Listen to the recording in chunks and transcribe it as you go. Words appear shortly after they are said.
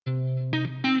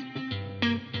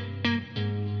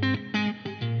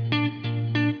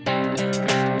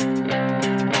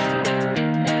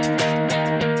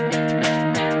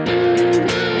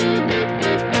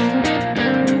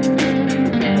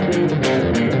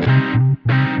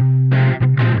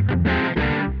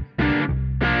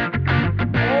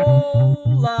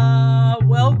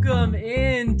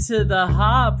to The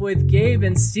Hop with Gabe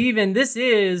and Steven. This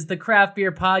is the craft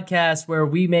beer podcast where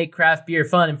we make craft beer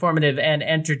fun, informative, and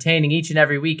entertaining each and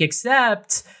every week,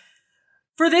 except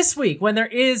for this week when there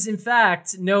is, in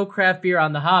fact, no craft beer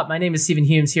on The Hop. My name is Steven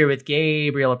Humes here with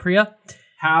Gabriel Apria.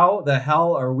 How the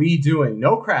hell are we doing?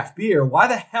 No craft beer? Why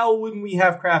the hell wouldn't we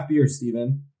have craft beer,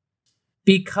 Steven?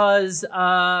 Because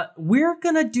we're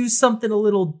going to do something a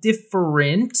little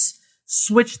different,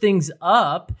 switch things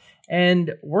up,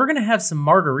 and we're going to have some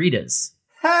margaritas.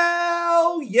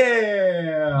 Hell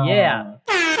yeah! Yeah.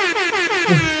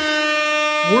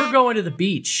 We're going to the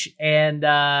beach, and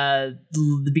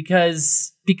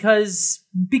because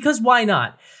why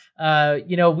not?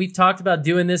 We've talked about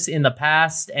doing this in the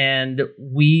past, and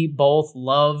we both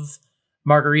love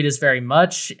margaritas very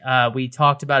much. We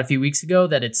talked about a few weeks ago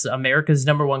that it's America's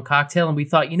 #1 cocktail, and we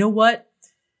thought, you know what?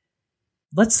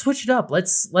 Let's switch it up.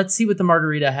 Let's see what the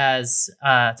margarita has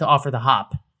to offer the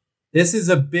hop. This is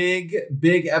a big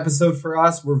episode for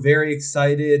us. We're very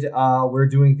excited. We're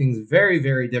doing things very,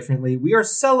 very differently. We are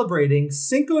celebrating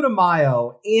Cinco de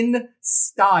Mayo in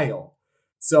style.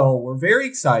 So we're very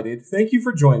excited. Thank you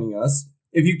for joining us.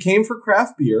 If you came for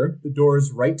craft beer, the door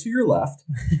is right to your left.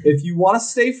 If you want to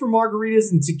stay for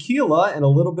margaritas and tequila and a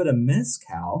little bit of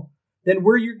mezcal, then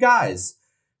we're your guys.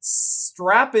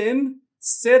 Strap in,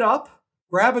 sit up,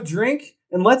 grab a drink,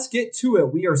 and let's get to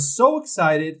it. We are so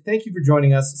excited. Thank you for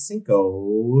joining us.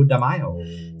 Cinco de Mayo.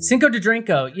 Cinco de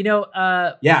Drinko.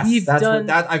 Yes,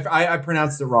 I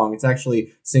pronounced it wrong. It's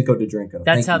actually Cinco de Drinko.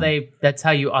 That's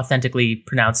how you authentically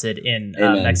pronounce it in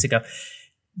Mexico.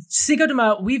 Cinco de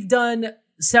Mayo. We've done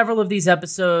several of these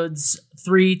episodes,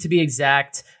 3 to be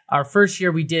exact. Our first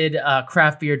year, we did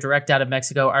craft beer direct out of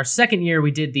Mexico. Our second year,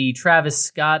 we did the Travis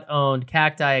Scott-owned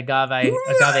Cacti Agave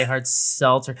Hard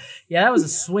Seltzer. Yeah, that was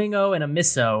a swingo and a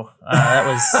misso. That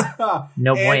was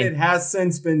no bueno. And it has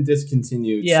since been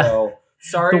discontinued. Yeah. So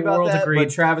sorry about that, agreed. but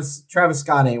Travis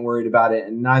Scott ain't worried about it,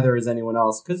 and neither is anyone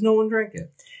else, because no one drank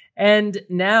it. And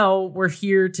now we're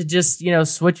here to just,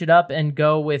 switch it up and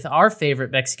go with our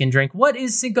favorite Mexican drink. What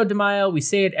is Cinco de Mayo? We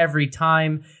say it every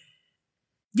time.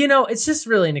 It's just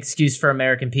really an excuse for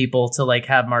American people to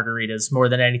have margaritas more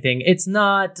than anything. It's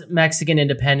not Mexican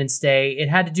Independence Day. It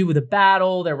had to do with a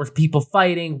battle. There were people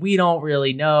fighting. We don't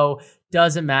really know.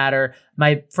 Doesn't matter.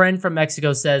 My friend from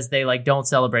Mexico says they don't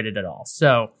celebrate it at all.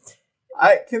 So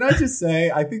can I just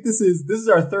say, I think this is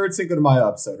our third Cinco de Mayo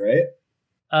episode, right?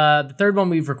 The third one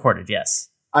we've recorded. Yes.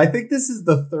 I think this is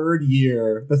the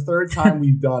third time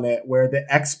we've done it where the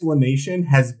explanation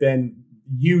has been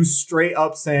you straight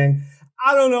up saying,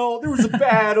 I don't know, there was a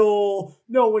battle,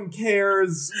 no one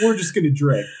cares, we're just going to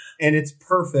drink. And it's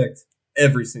perfect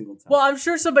every single time. Well, I'm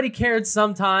sure somebody cared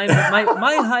sometime, but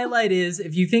my highlight is,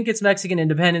 if you think it's Mexican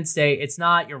Independence Day, it's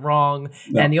not, you're wrong.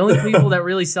 No. And the only people that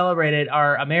really celebrate it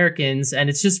are Americans, and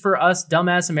it's just for us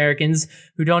dumbass Americans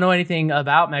who don't know anything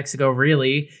about Mexico,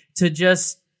 really, to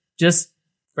just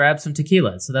grab some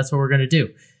tequila. So that's what we're going to do.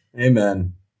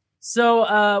 Amen.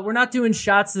 So we're not doing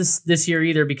shots this year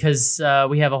either, because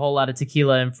we have a whole lot of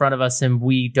tequila in front of us and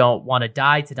we don't want to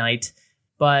die tonight.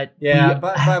 But yeah,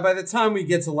 by the time we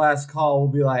get to last call,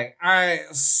 we'll be like, all right,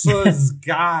 so this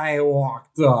guy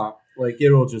walked up.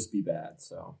 It'll just be bad.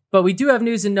 So, but we do have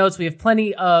news and notes. We have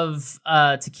plenty of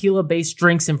tequila-based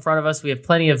drinks in front of us. We have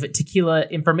plenty of tequila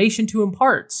information to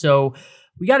impart. So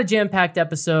we got a jam-packed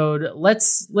episode.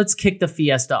 Let's kick the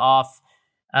fiesta off.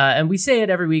 And we say it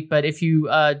every week, but if you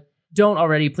don't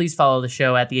already, please follow the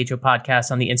show at the HO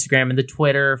Podcast on the Instagram and the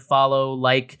Twitter. Follow,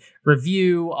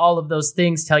 review, all of those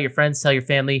things. Tell your friends, tell your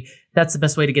family. That's the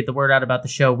best way to get the word out about the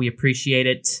show. We appreciate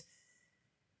it.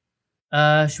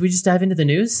 Should we just dive into the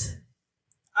news?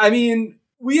 I mean,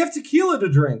 we have tequila to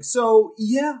drink, so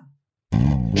yeah.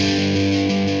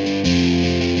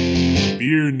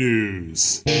 Beer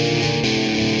news.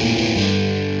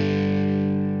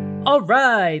 All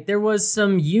right, there was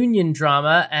some union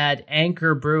drama at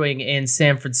Anchor Brewing in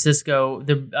San Francisco.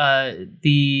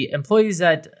 The employees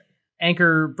at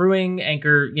Anchor Brewing,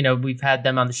 we've had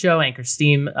them on the show, Anchor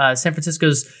Steam, San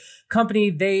Francisco's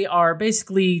company, they are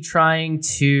basically trying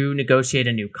to negotiate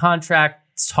a new contract.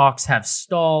 Talks have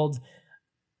stalled.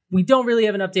 We don't really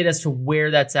have an update as to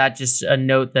where that's at, just a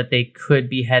note that they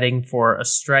could be heading for a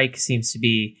strike. Seems to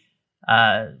be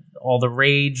all the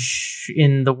rage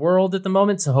in the world at the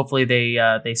moment, so hopefully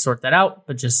they sort that out,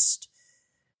 but just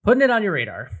putting it on your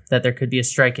radar that there could be a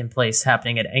strike in place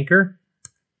happening at Anchor.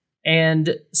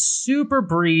 And super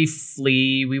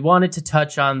briefly, we wanted to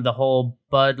touch on the whole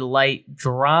Bud Light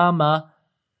drama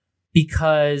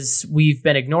because we've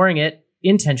been ignoring it,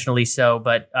 intentionally so,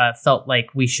 but felt like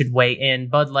we should weigh in.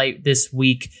 Bud Light this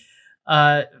week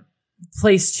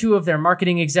placed 2 of their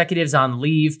marketing executives on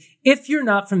leave. If you're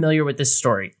not familiar with this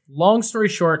story, long story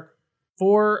short,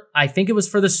 I think it was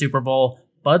for the Super Bowl,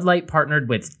 Bud Light partnered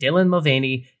with Dylan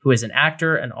Mulvaney, who is an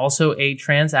actor and also a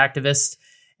trans activist.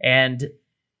 And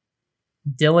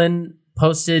Dylan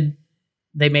posted,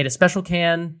 they made a special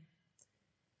can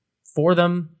for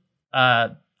them.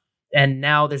 And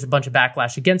now there's a bunch of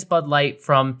backlash against Bud Light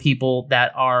from people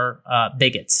that are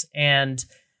bigots. And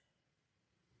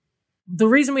the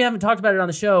reason we haven't talked about it on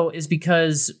the show is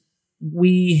because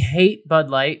we hate Bud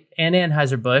Light and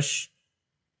Anheuser-Busch,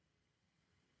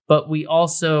 but we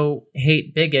also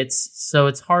hate bigots. So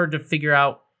it's hard to figure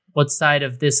out what side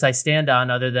of this I stand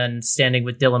on other than standing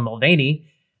with Dylan Mulvaney.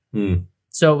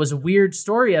 So it was a weird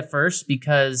story at first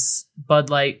because Bud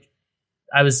Light,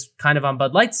 I was kind of on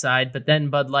Bud Light's side, but then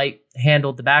Bud Light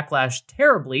handled the backlash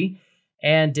terribly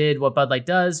and did what Bud Light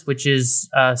does, which is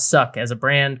suck as a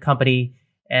brand company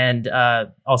and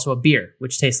also a beer,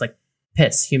 which tastes like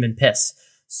piss, human piss.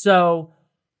 So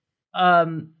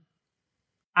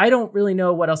I don't really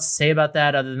know what else to say about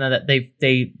that other than that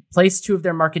they placed 2 of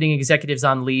their marketing executives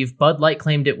on leave. Bud Light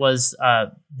claimed it was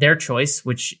their choice,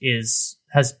 which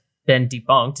has been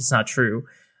debunked. It's not true.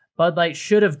 What Bud Light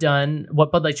should have done,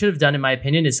 in my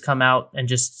opinion, is come out and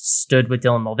just stood with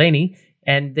Dylan Mulvaney,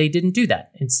 and they didn't do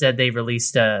that. Instead, they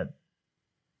released a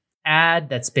ad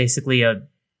that's basically a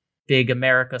big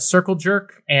America circle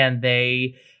jerk, and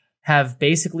they have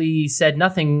basically said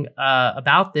nothing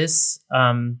about this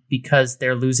because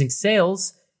they're losing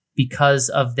sales because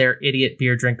of their idiot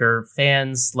beer drinker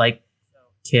fans like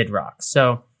Kid Rock.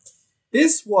 So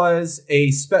this was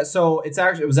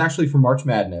it was actually for March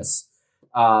Madness.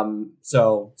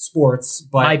 So sports,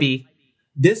 but might be.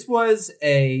 This was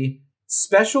a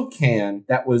special can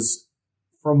that was,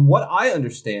 from what I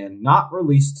understand, not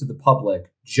released to the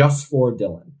public, just for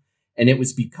Dylan. And it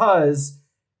was because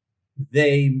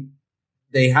they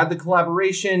had the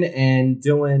collaboration and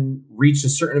Dylan reached a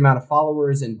certain amount of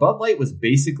followers, and Bud Light was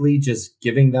basically just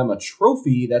giving them a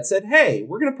trophy that said, hey,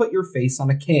 we're going to put your face on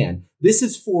a can. This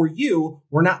is for you.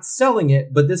 We're not selling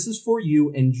it, but this is for you.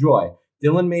 Enjoy.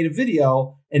 Dylan made a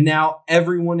video, and now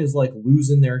everyone is like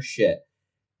losing their shit.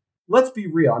 Let's be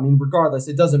real. I mean, regardless,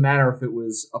 it doesn't matter if it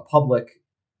was a public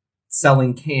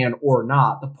selling can or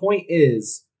not. The point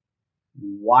is,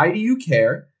 why do you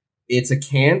care? It's a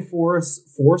can for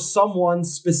someone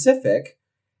specific.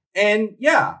 And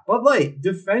yeah, Bud Light,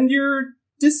 defend your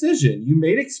decision. You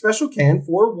made a special can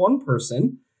for one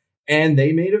person, and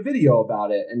they made a video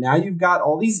about it. And now you've got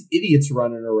all these idiots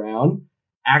running around.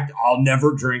 I'll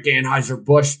never drink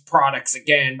Anheuser-Busch products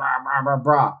again, blah, blah, blah,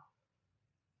 blah.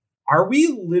 Are we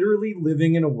literally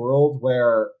living in a world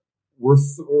where we're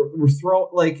throwing,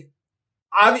 like,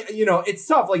 it's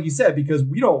tough, like you said, because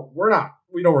we don't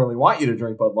really want you to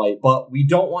drink Bud Light, but we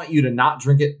don't want you to not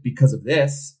drink it because of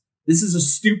this. This is a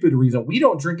stupid reason. We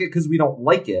don't drink it because we don't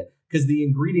like it, because the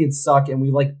ingredients suck and we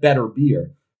like better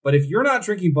beer. But if you're not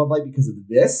drinking Bud Light because of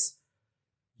this,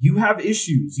 you have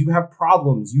issues. You have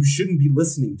problems. You shouldn't be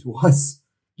listening to us.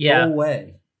 Yeah. Go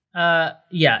away.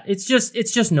 Yeah. It's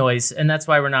just noise, and that's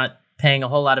why we're not paying a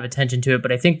whole lot of attention to it.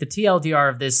 But I think the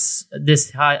TLDR of this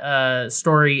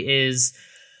story is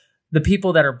the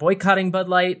people that are boycotting Bud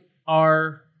Light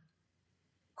are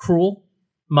cruel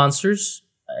monsters,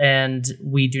 and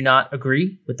we do not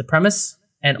agree with the premise.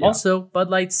 And also, Bud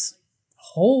Light's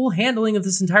whole handling of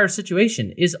this entire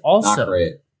situation is also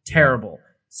terrible. Yeah.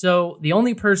 So the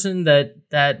only person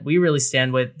that we really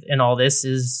stand with in all this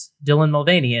is Dylan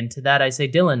Mulvaney. And to that I say,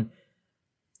 Dylan,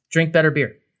 drink better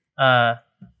beer.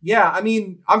 Yeah, I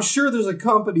mean, I'm sure there's a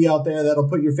company out there that'll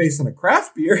put your face on a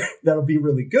craft beer that'll be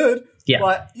really good. Yeah.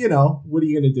 But, what are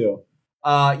you going to do?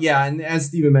 Yeah, and as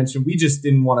Steven mentioned, we just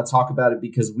didn't want to talk about it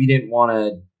because we didn't want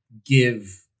to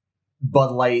give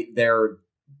Bud Light their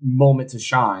moment to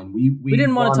shine. We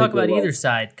didn't want to talk about either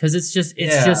side because it's just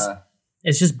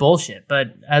bullshit.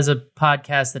 But as a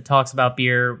podcast that talks about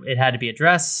beer, it had to be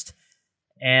addressed.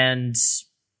 And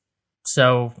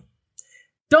so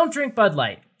don't drink Bud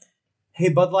Light. Hey,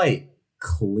 Bud Light,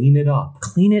 clean it up.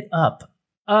 Clean it up.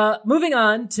 Moving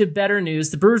on to better news.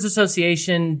 The Brewers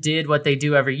Association did what they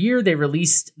do every year. They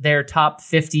released their top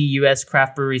 50 U.S.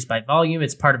 craft breweries by volume.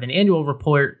 It's part of an annual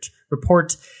report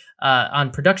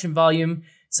on production volume.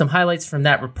 Some highlights from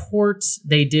that report.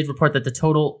 They did report that the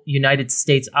total United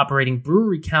States operating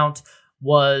brewery count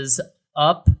was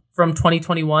up from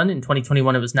 2021. In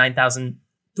 2021, it was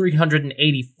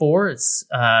 9,384. It's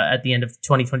at the end of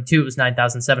 2022, it was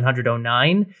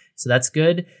 9,709. So that's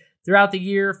good. Throughout the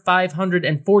year,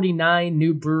 549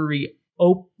 new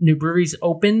breweries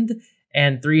opened,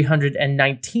 and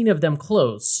 319 of them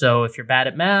closed. So if you're bad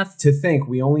at math... To think,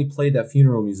 we only played that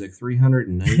funeral music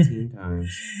 319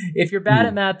 times. If you're bad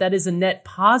at math, that is a net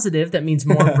positive. That means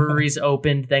more breweries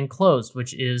opened than closed,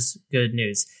 which is good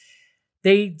news.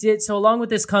 They did... So along with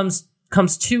this comes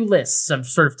 2 lists of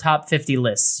sort of top 50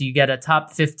 lists. You get a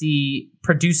top 50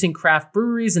 producing craft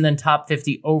breweries and then top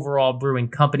 50 overall brewing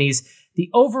companies. The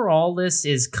overall list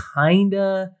is kind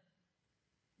of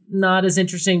not as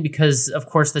interesting because, of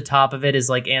course, the top of it is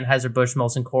like Anheuser-Busch,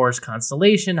 Molson Coors,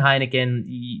 Constellation, Heineken,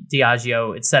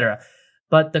 Diageo, etc.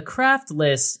 But the craft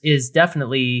list is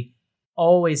definitely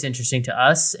always interesting to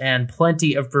us, and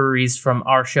plenty of breweries from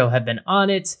our show have been on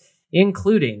it,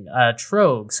 including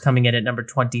Trogs coming in at number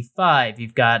 25.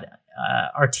 You've got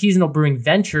Artisanal Brewing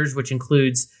Ventures, which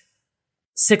includes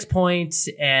 6 Point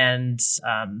and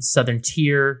Southern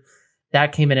Tier.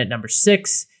 That came in at number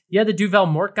 6. You had the Duvel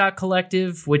Mortgott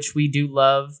Collective, which we do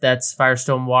love. That's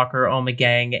Firestone Walker,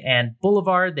 Omegang, and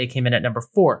Boulevard. They came in at number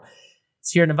 4.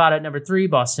 Sierra Nevada at number 3.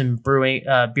 Boston Brewing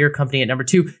Beer Company at number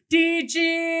 2.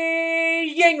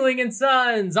 DG Yingling and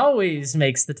Sons always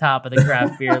makes the top of the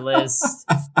craft beer list.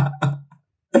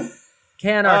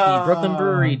 Canarchy, Brooklyn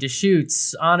Brewery,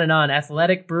 Deschutes, on and on.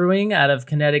 Athletic Brewing out of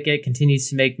Connecticut continues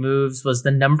to make moves. Was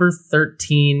the number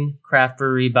 13 craft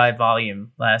brewery by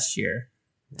volume last year.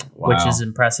 Wow. Which is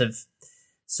impressive.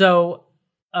 So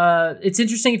it's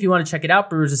interesting if you want to check it out,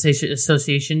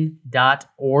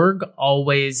 brewersassociation.org.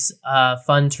 Always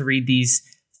fun to read these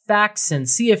facts and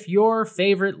see if your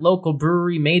favorite local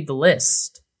brewery made the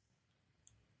list.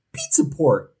 Pizza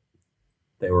Port.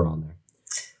 They were on there.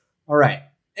 All right.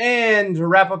 And to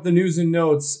wrap up the news and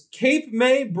notes, Cape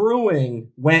May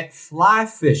Brewing went fly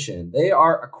fishing. They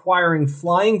are acquiring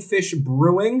Flying Fish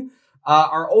Brewing.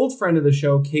 Our old friend of the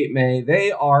show, Cape May,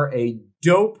 they are a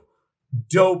dope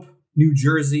New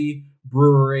Jersey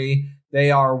brewery. They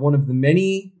are one of the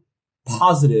many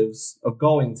positives of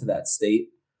going to that state,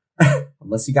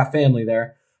 unless you got family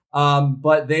there.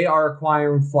 But they are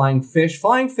acquiring Flying Fish.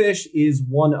 Flying Fish is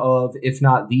one of, if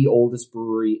not the oldest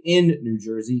brewery in New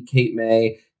Jersey. Cape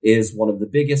May is one of the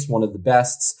biggest, one of the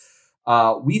best.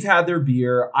 We've had their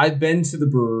beer. I've been to the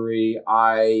brewery.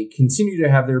 I continue to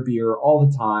have their beer all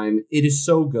the time. It is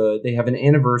so good. They have an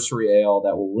anniversary ale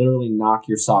that will literally knock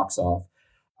your socks off.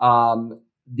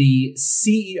 The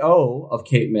CEO of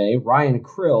Cape May, Ryan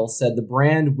Krill, said the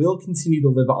brand will continue to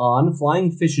live on.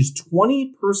 Flying Fish's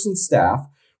 20-person staff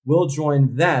will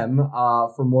join them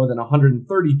for more than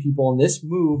 130 people, and this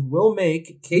move will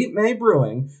make Cape May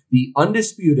Brewing the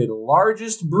undisputed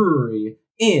largest brewery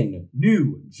in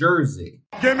New Jersey.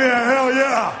 Give me a hell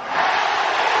yeah!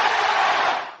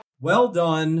 Well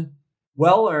done.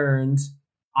 Well earned.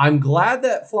 I'm glad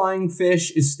that Flying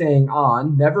Fish is staying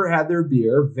on. Never had their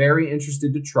beer. Very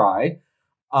interested to try.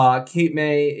 Cape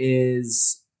May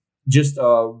is just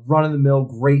a run-of-the-mill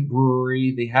great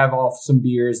brewery. They have off some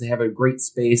beers. They have a great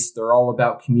space. They're all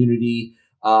about community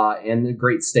and the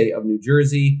great state of New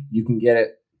Jersey. You can get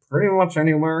it pretty much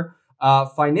anywhere.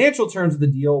 Financial terms of the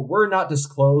deal were not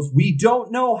disclosed. We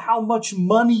don't know how much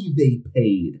money they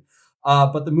paid.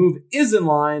 But the move is in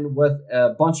line with a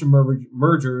bunch of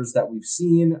mergers that we've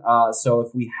seen. So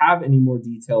if we have any more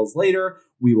details later,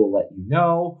 we will let you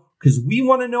know, because we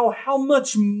want to know how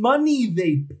much money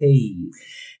they paid.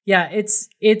 Yeah, it's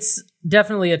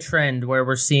definitely a trend where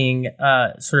we're seeing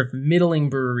sort of middling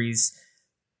breweries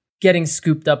getting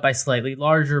scooped up by slightly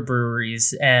larger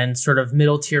breweries and sort of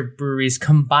middle tier breweries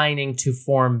combining to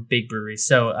form big breweries.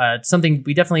 So it's something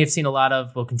we definitely have seen a lot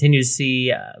of. We'll continue to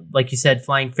see. Like you said,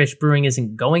 Flying Fish Brewing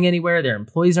isn't going anywhere. Their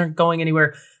employees aren't going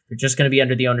anywhere. They're just going to be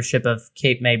under the ownership of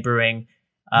Cape May Brewing.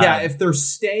 Yeah, if they're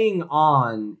staying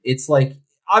on, it's like,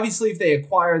 obviously if they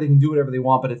acquire, they can do whatever they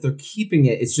want. But if they're keeping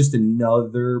it, it's just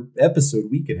another episode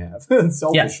we could have,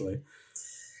 selfishly. Yeah.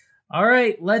 All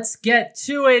right, let's get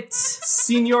to it.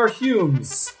 Senor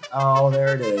Humes. Oh,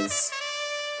 there it is.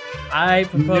 I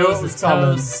propose a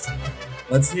toast.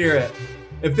 Let's hear it.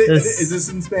 Is this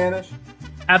in Spanish?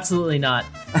 Absolutely not.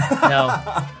 No.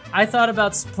 I thought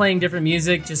about playing different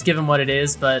music, just given what it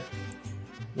is, but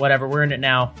whatever, we're in it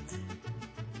now.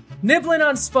 Nibbling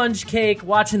on sponge cake,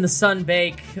 watching the sun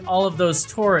bake, all of those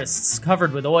tourists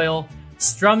covered with oil,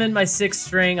 strumming my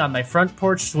 6-string on my front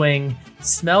porch swing,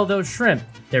 smell those shrimp,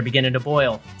 they're beginning to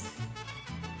boil.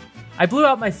 I blew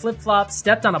out my flip-flop,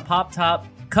 stepped on a pop-top,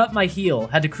 cut my heel,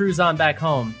 had to cruise on back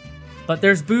home. But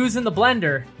there's booze in the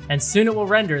blender, and soon it will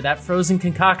render that frozen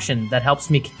concoction that helps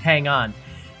me hang on.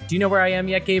 Do you know where I am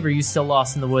yet, Gabe, or are you still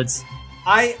lost in the woods?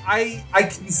 I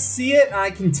can see it and I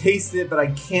can taste it, but I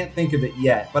can't think of it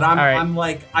yet. But I'm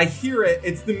like, I hear it.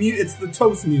 It's the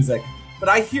toast music. but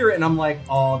I hear it and I'm like,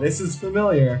 oh, this is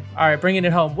familiar. All right, bringing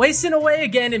it home. Wasting away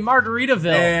again in Margaritaville.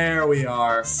 There we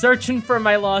are. Searching for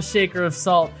my lost shaker of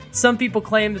salt. Some people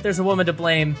claim that there's a woman to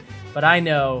blame, but I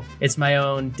know it's my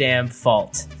own damn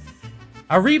fault.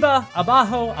 Arriba,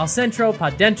 abajo, al centro, pa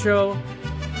dentro.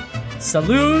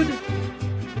 Salud.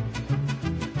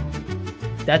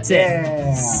 That's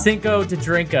it. Cinco de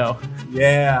Drinko.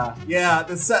 Yeah.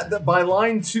 By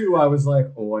line 2, I was like,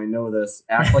 oh, I know this.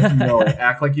 Act like you know it.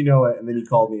 Act like you know it. And then he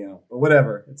called me out. But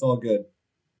whatever. It's all good.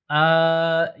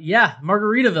 Yeah,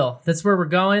 Margaritaville. That's where we're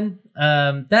going.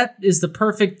 That is the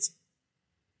perfect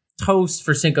toast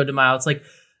for Cinco de Mayo. It's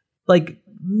like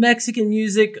Mexican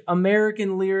music,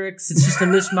 American lyrics. It's just a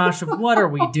mishmash of what are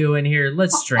we doing here?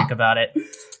 Let's drink about it.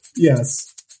 Yes.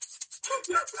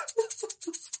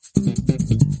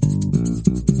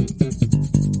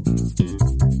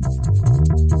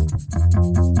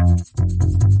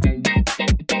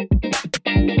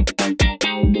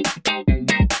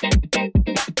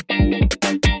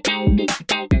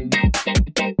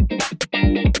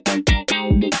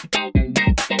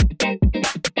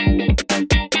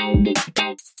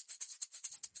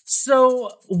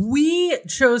 So we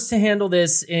chose to handle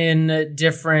this in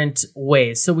different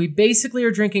ways. So we basically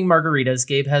are drinking margaritas.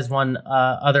 Gabe has one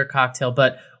other cocktail,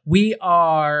 but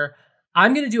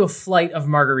I'm going to do a flight of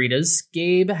margaritas.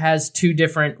 Gabe has 2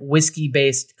 different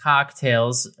whiskey-based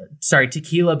cocktails,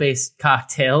 tequila-based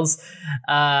cocktails,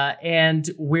 and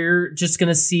we're just going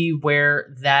to see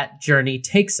where that journey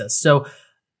takes us. So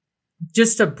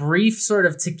just a brief sort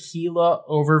of tequila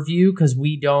overview, because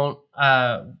we don't,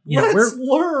 Let's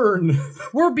learn.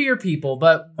 We're beer people,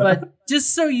 but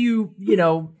just so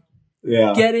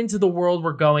get into the world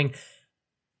we're going.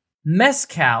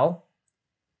 Mezcal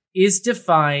is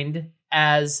defined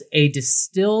as a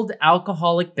distilled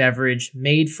alcoholic beverage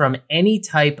made from any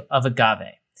type of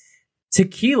agave.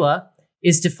 Tequila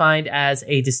is defined as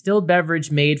a distilled beverage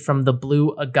made from the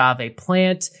blue agave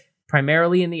plant,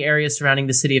 primarily in the area surrounding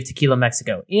the city of Tequila,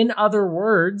 Mexico. In other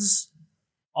words,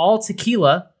 all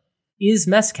tequila is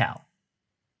mezcal.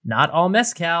 Not all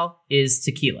mezcal is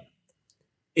tequila.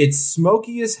 It's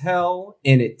smoky as hell,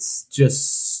 and it's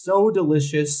just so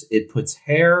delicious. It puts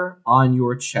hair on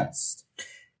your chest.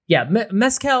 Yeah,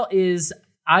 mezcal is,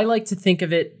 I like to think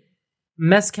of it,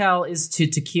 mezcal is to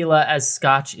tequila as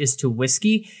scotch is to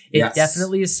whiskey. It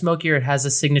definitely is smokier. It has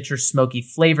a signature smoky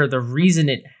flavor. The reason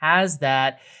it has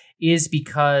that is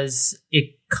because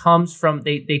it comes from,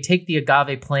 they take the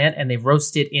agave plant and they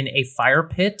roast it in a fire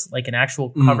pit, like an actual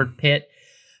covered pit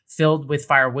filled with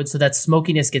firewood. So that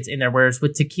smokiness gets in there. Whereas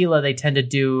with tequila, they tend to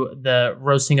do the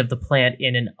roasting of the plant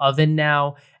in an oven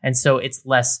now. And so it's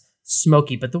less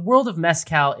smoky. But the world of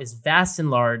mezcal is vast and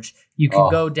large. You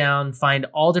can go down, find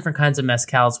all different kinds of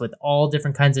mezcals with all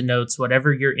different kinds of notes,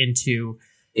 whatever you're into.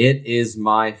 It is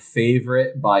my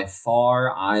favorite by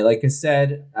far. Like I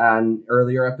said on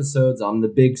earlier episodes, I'm the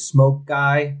big smoke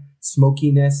guy.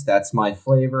 Smokiness, that's my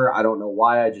flavor. I don't know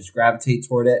why, I just gravitate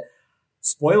toward it.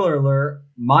 Spoiler alert,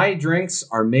 my drinks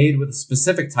are made with a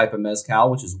specific type of mezcal,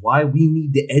 which is why we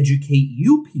need to educate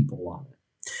you people on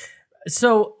it.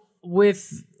 So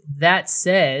with that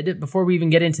said, before we even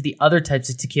get into the other types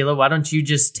of tequila, why don't you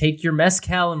just take your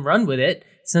mezcal and run with it?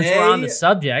 Since we're on the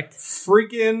subject.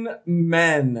 Freaking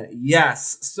men.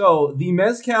 Yes. So the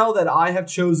mezcal that I have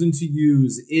chosen to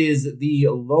use is the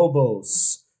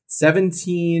Lobos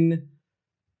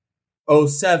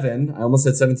 1707. I almost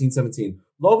said 1717.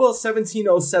 Lobos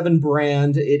 1707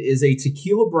 brand. It is a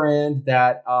tequila brand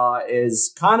that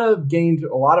is kind of gained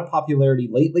a lot of popularity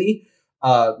lately.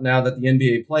 Now that the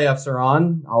NBA playoffs are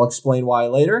on, I'll explain why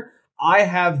later. I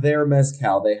have their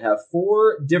mezcal. They have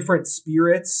 4 different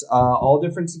spirits, all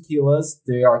different tequilas.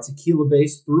 They are tequila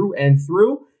based through and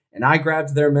through. And I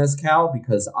grabbed their mezcal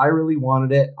because I really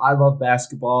wanted it. I love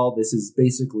basketball. This is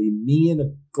basically me in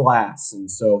a glass.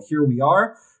 And so here we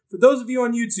are. For those of you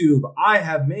on YouTube, I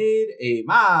have made a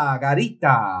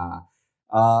margarita.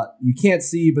 You can't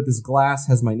see, but this glass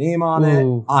has my name on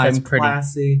it. I'm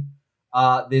classy.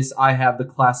 I have the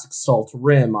classic salt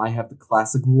rim. I have the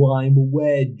classic lime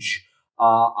wedge.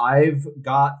 I've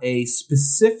got a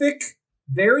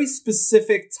very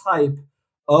specific type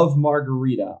of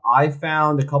margarita. I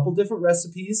found a couple different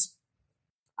recipes.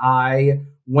 I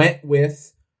went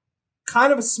with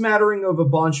kind of a smattering of a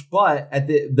bunch, but at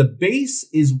the base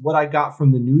is what I got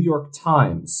from the New York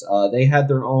Times. They had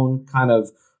their own kind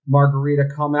of margarita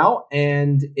come out,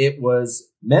 and it was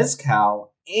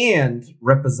mezcal and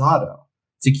reposado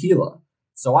tequila.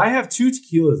 So I have 2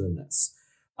 tequilas in this.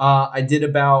 I did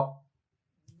about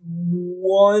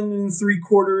 1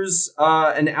 3/4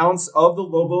 an ounce of the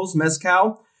Lobos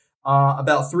mezcal.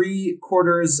 About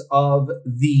 3/4 of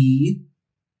the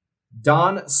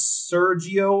Don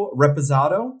Sergio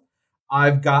Reposado.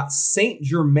 I've got Saint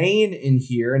Germain in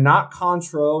here, not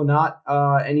Cointreau, not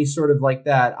any sort of like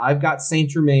that. I've got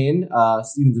Saint Germain.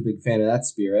 Steven's a big fan of that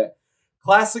spirit.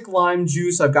 Classic lime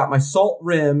juice. I've got my salt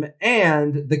rim,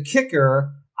 and the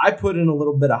kicker, I put in a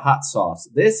little bit of hot sauce.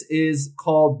 This is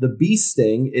called the Bee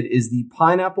Sting. It is the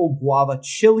pineapple guava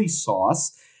chili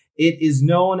sauce. It is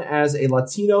known as a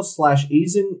Latino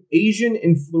 / Asian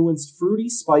influenced fruity,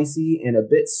 spicy, and a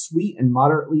bit sweet and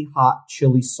moderately hot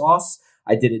chili sauce.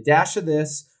 I did a dash of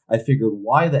this. I figured,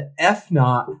 why the F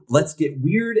not? Let's get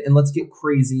weird and let's get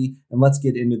crazy and let's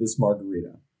get into this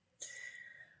margarita.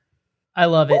 I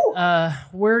love it.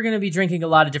 We're going to be drinking a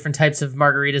lot of different types of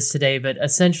margaritas today, but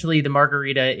essentially the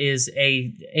margarita is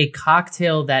a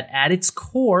cocktail that at its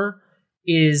core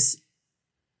is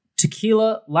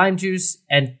tequila, lime juice,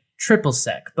 and triple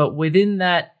sec. But within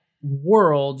that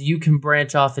world, you can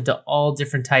branch off into all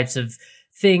different types of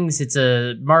things. It's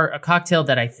a cocktail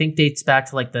that I think dates back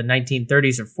to like the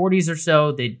 1930s or 40s or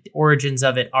so. The origins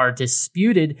of it are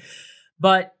disputed,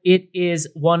 but it is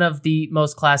one of the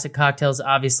most classic cocktails.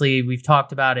 Obviously, we've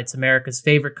talked about it's America's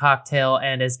favorite cocktail.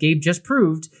 And as Gabe just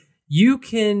proved, you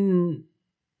can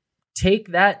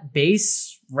take that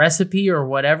base recipe or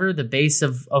whatever, the base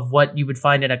of what you would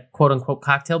find in a quote unquote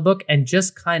cocktail book, and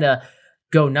just kind of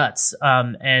go nuts.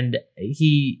 And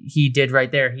he did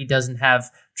right there. He doesn't have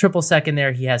triple sec in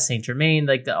there. He has Saint Germain,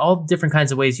 like all different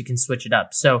kinds of ways you can switch it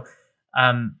up. So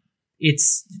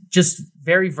it's just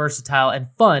very versatile and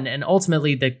fun. And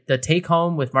ultimately the take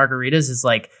home with margaritas is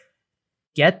like,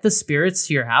 get the spirits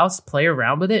to your house, play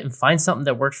around with it, and find something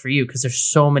that works for you, because there's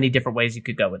so many different ways you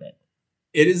could go with it.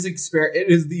 It is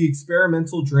the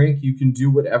experimental drink. You can do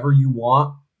whatever you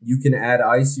want. You can add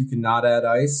ice. You can not add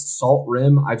ice. Salt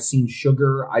rim. I've seen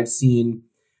sugar. I've seen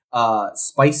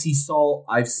spicy salt.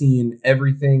 I've seen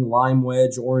everything. Lime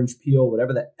wedge, orange peel,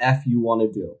 whatever the F you want to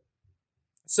do.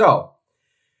 So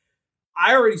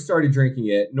I already started drinking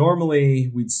it.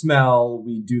 Normally we'd smell,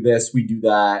 we do this, we do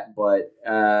that, but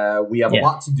we have a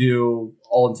lot to do,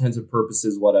 all intents and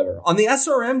purposes, whatever. On the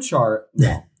SRM chart,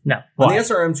 no. No. On the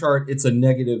SRM chart, it's a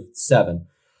 -7.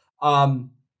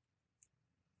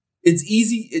 It's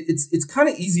easy. It's kind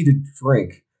of easy to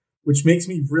drink, which makes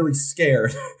me really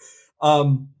scared.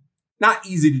 Not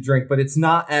easy to drink, but it's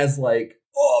not as like,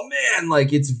 oh man,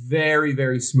 like it's very,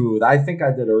 very smooth. I think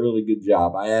I did a really good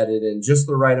job. I added in just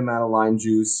the right amount of lime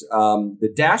juice.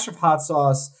 The dash of hot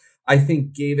sauce, I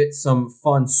think, gave it some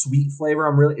fun, sweet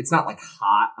flavor. It's not like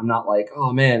hot. I'm not like,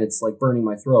 oh man, it's like burning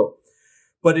my throat.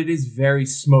 But it is very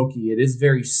smoky. It is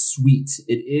very sweet.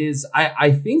 It is,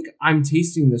 I think I'm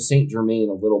tasting the Saint Germain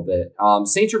a little bit.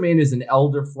 Saint Germain is an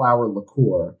elderflower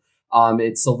liqueur.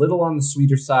 It's a little on the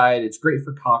sweeter side. It's great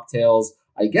for cocktails.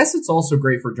 I guess it's also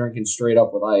great for drinking straight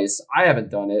up with ice. I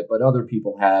haven't done it, but other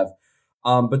people have.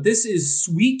 But this is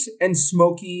sweet and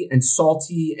smoky and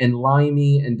salty and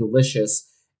limey and delicious.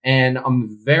 And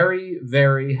I'm very,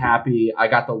 very happy I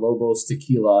got the Lobos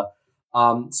tequila.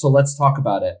 So let's talk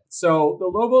about it. So the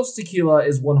Lobos tequila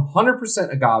is 100%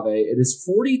 agave. It is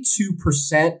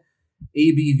 42%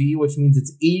 ABV, which means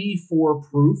it's 84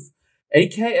 proof,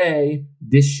 aka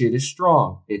this shit is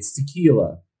strong. It's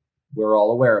tequila. We're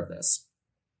all aware of this.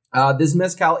 This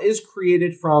mezcal is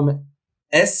created from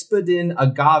Espadin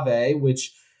agave,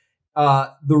 which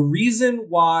the reason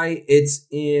why it's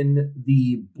in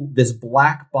this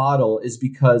black bottle is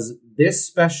because this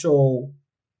special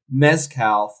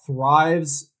mezcal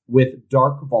thrives with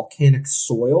dark volcanic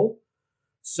soil.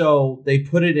 So they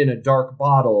put it in a dark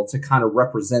bottle to kind of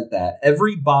represent that.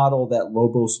 Every bottle that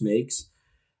Lobos makes,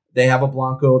 they have a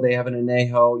Blanco, they have an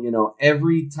Añejo,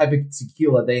 every type of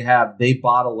tequila they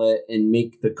bottle it and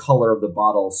make the color of the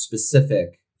bottle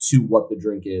specific to what the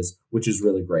drink is, which is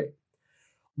really great.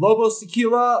 Lobos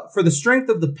tequila, for the strength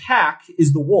of the pack,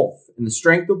 is the wolf, and the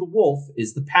strength of the wolf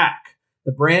is the pack.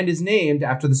 The brand is named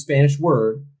after the Spanish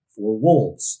word for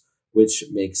wolves, which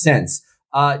makes sense.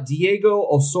 Diego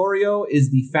Osorio is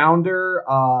the founder.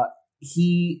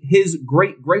 His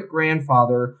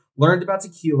great-great-grandfather learned about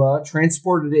tequila,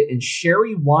 transported it in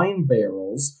sherry wine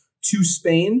barrels to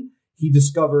Spain. He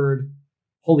discovered,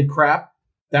 holy crap,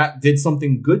 that did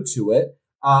something good to it.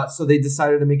 So they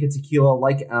decided to make a tequila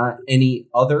unlike any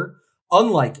other.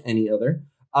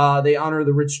 They honor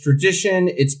the rich tradition.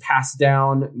 It's passed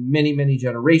down many, many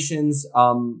generations.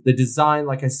 The design,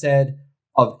 like I said,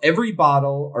 of every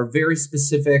bottle are very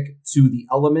specific to the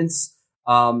elements.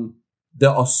 The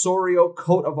Osorio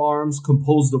coat of arms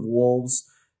composed of wolves,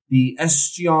 the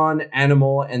Estion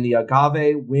animal, and the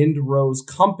agave wind rose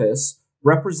compass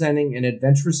representing an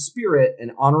adventurous spirit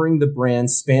and honoring the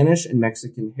brand's Spanish and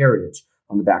Mexican heritage.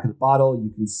 On the back of the bottle,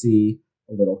 you can see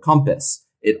a little compass.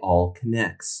 It all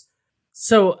connects.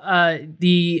 So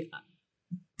the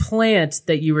plant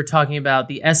that you were talking about,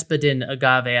 the espadin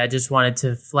agave, I just wanted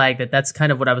to flag that that's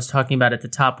kind of what I was talking about at the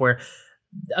top, where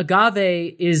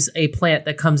agave is a plant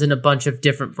that comes in a bunch of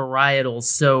different varietals.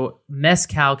 So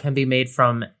mezcal can be made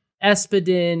from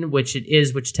espadin,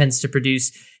 which tends to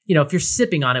produce, if you're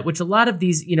sipping on it, which a lot of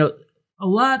these, a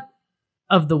lot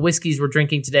of the whiskeys we're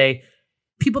drinking today,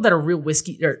 people that are real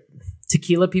whiskey or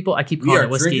tequila people, I keep calling it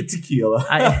whiskey. Drinking tequila.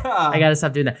 I gotta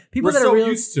stop doing that. We're so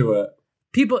used to it.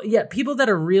 People that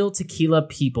are real tequila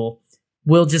people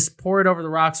will just pour it over the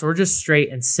rocks or just straight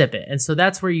and sip it. And so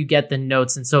that's where you get the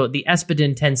notes. And so the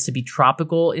espadin tends to be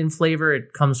tropical in flavor.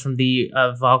 It comes from the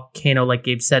volcano, like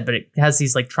Gabe said, but it has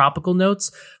these like tropical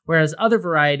notes. Whereas other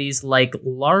varieties like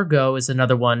Largo is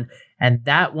another one. And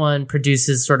that one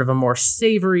produces sort of a more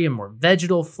savory and more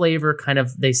vegetal flavor. Kind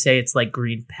of, they say it's like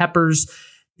green peppers.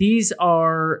 These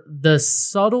are the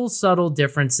subtle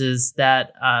differences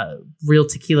that real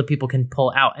tequila people can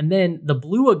pull out. And then the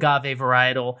blue agave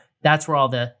varietal, that's where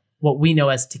all what we know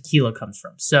as tequila comes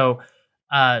from. So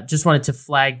just wanted to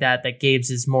flag that Gabe's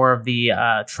is more of the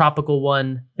tropical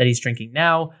one that he's drinking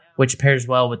now, which pairs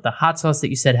well with the hot sauce that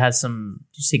you said has some,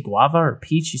 did you say guava or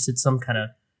peach? You said some kind of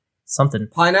something.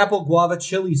 Pineapple guava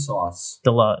chili sauce.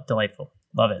 Delightful.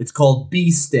 Love it. It's called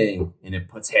Bee Sting, and it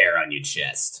puts hair on your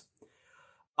chest.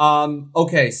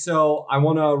 Okay, so I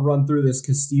want to run through this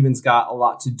because Steven's got a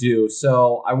lot to do.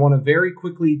 So I want to very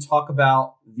quickly talk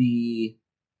about the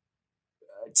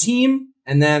team,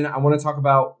 and then I want to talk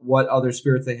about what other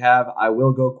spirits they have. I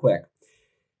will go quick.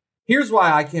 Here's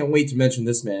why I can't wait to mention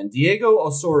this man. Diego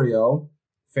Osorio,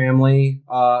 family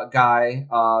guy,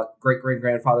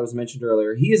 great-great-grandfather was mentioned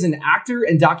earlier. He is an actor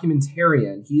and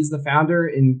documentarian. He is the founder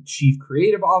and chief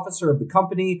creative officer of the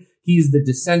company. He is the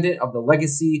descendant of the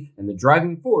legacy and the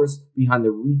driving force behind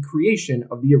the recreation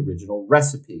of the original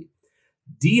recipe.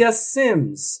 Dia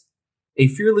Sims, a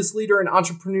fearless leader and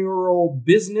entrepreneurial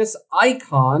business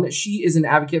icon. She is an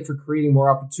advocate for creating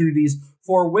more opportunities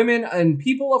for women and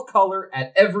people of color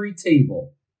at every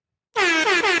table.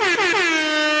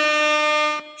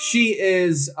 She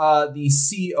is the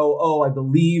COO, I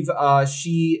believe.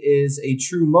 She is a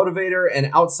true motivator, and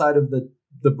outside of the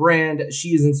brand, she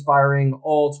is inspiring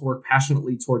all to work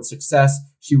passionately towards success.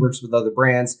 She works with other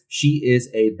brands. She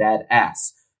is a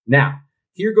badass. Now,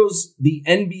 here goes the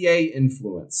NBA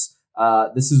influence.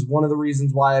 This is one of the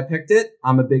reasons why I picked it.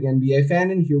 I'm a big NBA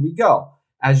fan, and here we go.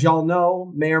 As y'all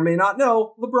know, may or may not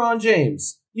know, LeBron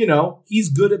James. He's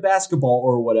good at basketball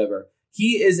or whatever.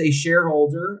 He is a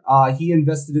shareholder. He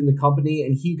invested in the company,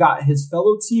 and he got his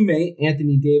fellow teammate,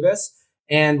 Anthony Davis,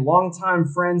 and longtime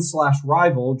friend /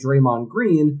 rival, Draymond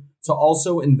Green, to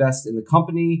also invest in the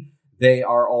company. They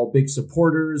are all big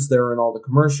supporters. They're in all the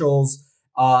commercials.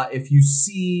 If you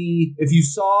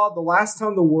saw the last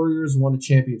time the Warriors won a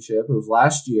championship, it was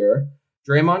last year,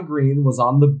 Draymond Green was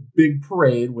on the big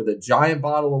parade with a giant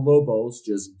bottle of Lobos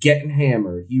just getting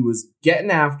hammered. He was getting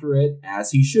after it,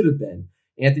 as he should have been.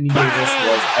 Anthony Davis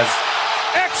was as...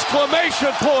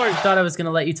 Exclamation point! I thought I was going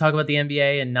to let you talk about the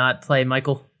NBA and not play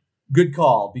Michael. Good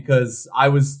call, because I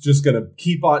was just going to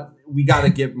keep on... We got to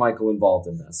get Michael involved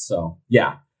in this, so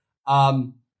yeah.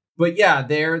 But yeah,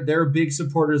 they're big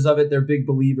supporters of it. They're big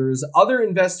believers. Other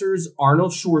investors,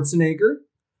 Arnold Schwarzenegger,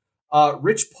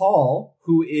 Rich Paul,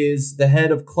 who is the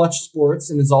head of Clutch Sports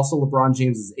and is also LeBron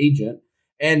James's agent,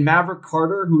 and Maverick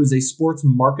Carter, who is a sports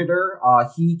marketer.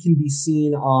 He can be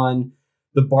seen on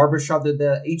the Barbershop,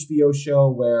 the HBO show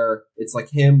where it's like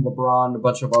him, LeBron, a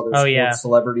bunch of other sports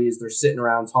celebrities. They're sitting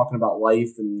around talking about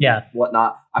life and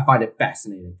whatnot. I find it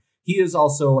fascinating. He is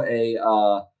also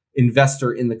a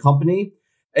investor in the company.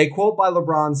 A quote by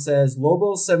LeBron says,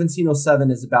 Lobos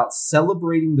 1707 is about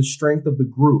celebrating the strength of the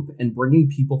group and bringing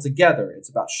people together. It's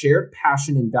about shared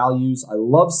passion and values. I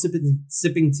love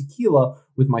sipping tequila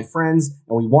with my friends,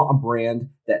 and we want a brand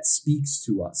that speaks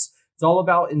to us. It's all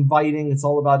about inviting. It's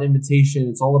all about invitation.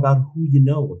 It's all about who you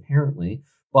know, apparently.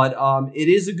 But it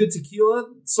is a good tequila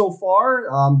so far.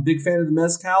 Big fan of the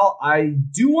mezcal. I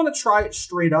do want to try it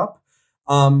straight up.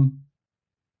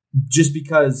 Just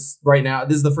because right now,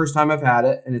 this is the first time I've had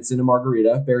it, and it's in a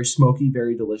margarita. Very smoky,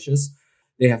 very delicious.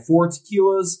 They have 4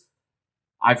 tequilas.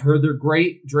 I've heard they're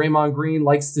great. Draymond Green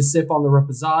likes to sip on the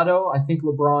reposado. I think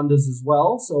LeBron does as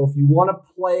well. So if you want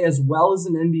to play as well as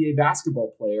an NBA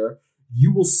basketball player,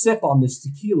 you will sip on this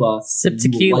tequila. Sip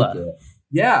tequila. Like it.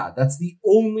 Yeah, that's the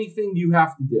only thing you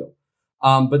have to do.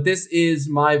 But this is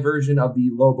my version of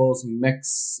the Lobos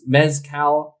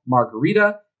Mezcal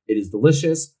Margarita. It is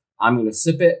delicious. I'm going to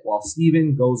sip it while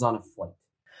Steven goes on a flight.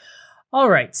 All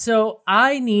right. So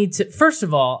first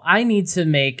of all, I need to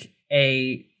make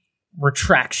a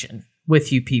retraction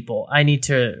with you people. I need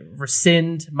to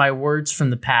rescind my words from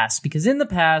the past, because in the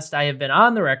past, I have been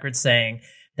on the record saying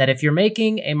that if you're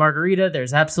making a margarita,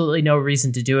 there's absolutely no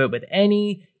reason to do it with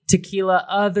any tequila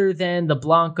other than the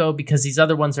Blanco, because these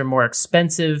other ones are more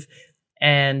expensive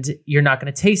and you're not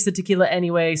going to taste the tequila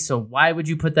anyway. So why would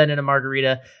you put that in a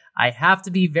margarita? I have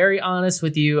to be very honest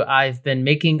with you. I've been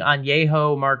making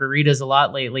añejo margaritas a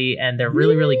lot lately, and they're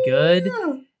really, really good.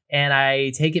 And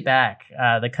I take it back.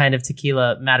 The kind of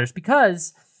tequila matters,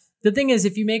 because the thing is,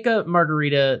 if you make a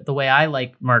margarita the way I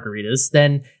like margaritas,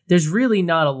 then there's really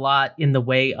not a lot in the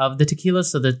way of the tequila.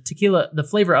 So the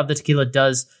flavor of the tequila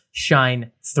does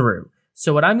shine through.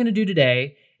 So what I'm going to do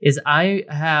today is I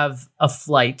have a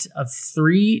flight of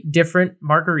 3 different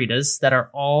margaritas that are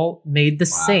all made the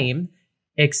same,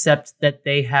 except that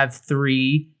they have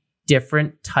 3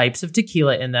 different types of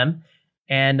tequila in them.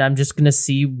 And I'm just going to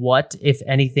see what, if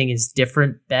anything, is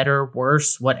different, better,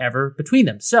 worse, whatever between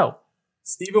them. So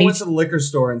Steven went to the liquor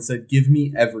store and said, give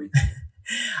me everything.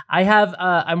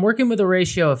 I'm working with a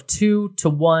ratio of 2 to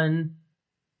 1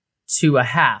 to a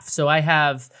half. So I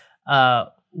have I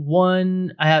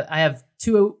have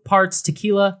 2 parts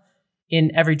tequila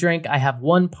in every drink. I have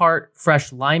 1 part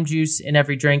fresh lime juice in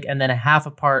every drink, and then a half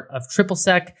a part of triple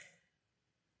sec,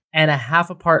 and a half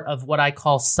a part of what I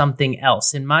call something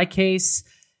else. In my case,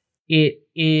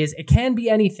 it can be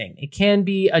anything. It can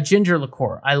be a ginger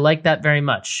liqueur. I like that very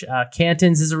much.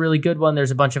 Canton's is a really good one.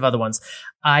 There's a bunch of other ones.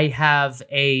 I have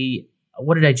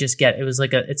what did I just get? It's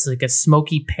like a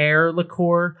smoky pear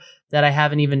liqueur that I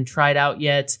haven't even tried out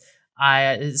yet.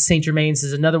 St. Germain's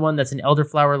is another one that's an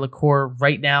elderflower liqueur.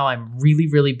 Right now, I'm really,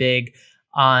 really big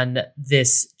on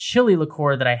this chili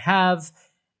liqueur that I have.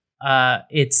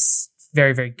 It's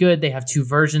very, very good. They have 2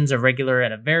 versions, a regular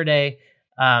and a verde,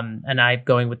 and I'm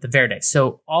going with the verde.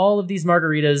 So all of these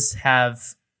margaritas have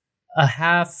a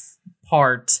half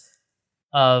part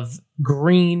of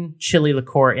green chili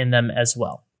liqueur in them as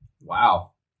well.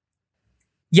 Wow.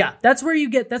 Yeah, that's where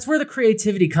the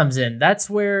creativity comes in. That's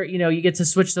where, you get to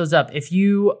switch those up. If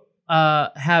you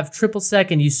have triple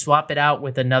sec and you swap it out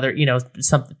with another,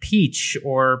 something peach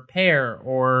or pear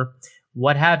or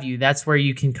what have you, that's where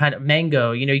you can kind of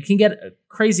mango, you can get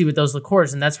crazy with those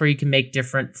liqueurs, and that's where you can make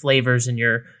different flavors in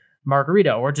your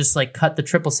margarita, or just like cut the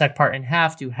triple sec part in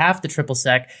half, do half the triple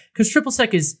sec, because triple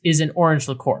sec is an orange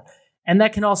liqueur. And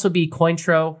that can also be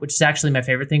Cointreau, which is actually my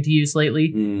favorite thing to use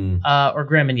lately, or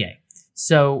Grand Marnier.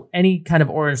 So any kind of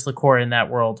orange liqueur in that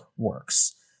world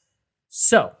works.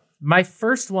 So my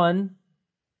first one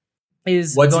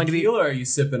is what going to be... What tequila are you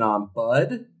sipping on,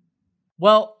 bud?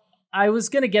 Well, I was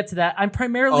going to get to that. I'm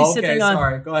primarily sipping on...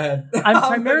 Sorry, go ahead. I'm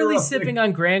primarily sipping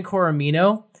on Gran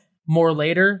Coramino more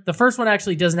later. The first one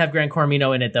actually doesn't have Gran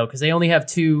Coramino in it, though, because they only have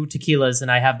 2 tequilas,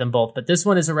 and I have them both. But this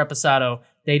one is a Reposado.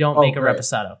 They don't make a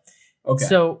Reposado. Okay.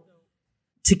 So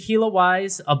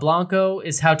tequila-wise, a Blanco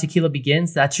is how tequila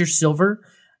begins. That's your silver.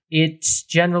 It's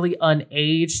generally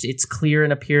unaged. It's clear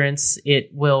in appearance. It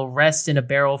will rest in a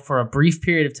barrel for a brief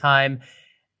period of time.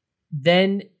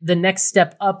 Then the next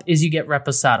step up is you get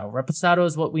Reposado. Reposado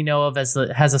is what we know of as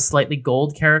has a slightly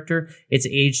gold character. It's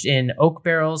aged in oak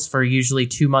barrels for usually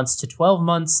 2 months to 12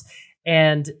 months.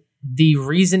 And the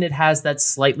reason it has that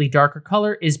slightly darker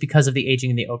color is because of the aging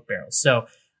in the oak barrels. So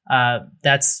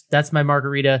that's my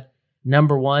margarita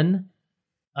number 1.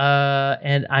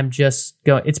 And I'm just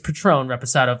going, it's Patron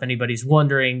Reposado if anybody's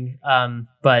wondering.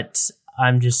 But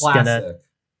I'm just gonna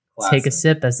take a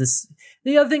sip as this.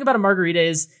 The other thing about a margarita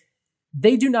is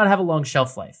they do not have a long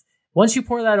shelf life. Once you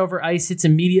pour that over ice, it's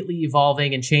immediately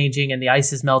evolving and changing, and the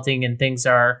ice is melting and things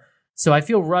are. So I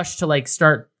feel rushed to like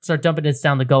start dumping this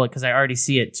down the gullet because I already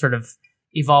see it sort of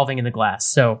evolving in the glass.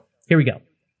 So here we go.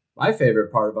 My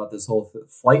favorite part about this whole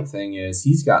flight thing is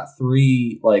he's got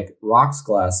 3 like rocks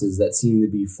glasses that seem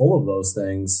to be full of those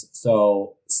things.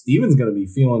 So Steven's going to be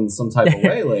feeling some type of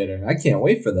way later. I can't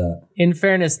wait for that. In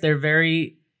fairness, they're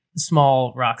very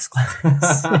small rocks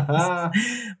glasses.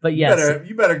 But yes,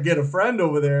 you better get a friend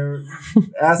over there.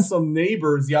 Ask some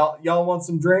neighbors. Y'all want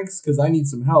some drinks? Because I need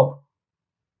some help.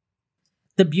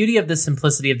 The beauty of the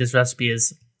simplicity of this recipe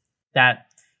is that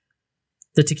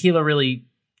the tequila really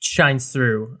shines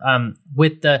through.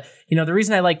 With the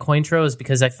reason I like Cointreau is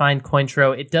because I find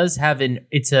Cointreau, it does have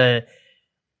it's a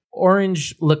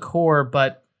orange liqueur,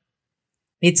 but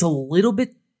it's a little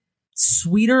bit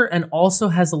sweeter and also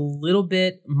has a little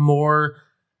bit more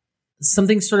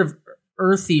something sort of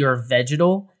earthy or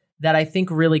vegetal that I think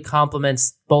really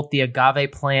complements both the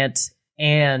agave plant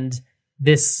and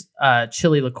this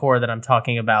chili liqueur that I'm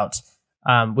talking about,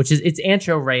 which is it's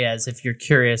Ancho Reyes. If you're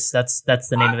curious, that's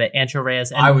the name of it, Ancho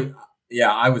Reyes. And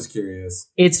I was curious.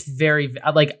 It's very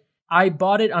like I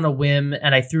bought it on a whim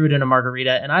and I threw it in a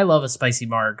margarita, and I love a spicy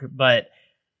marg, but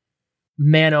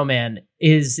man, oh man,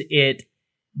 is it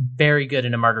very good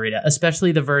in a margarita,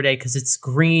 especially the Verde, because it's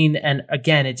green, and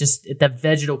again, that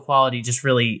vegetal quality just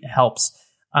really helps.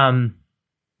 I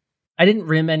didn't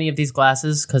rim any of these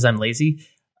glasses because I'm lazy,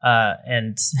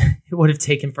 and it would have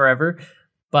taken forever.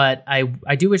 But I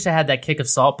do wish I had that kick of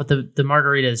salt. But the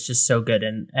margarita is just so good,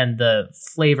 and the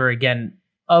flavor again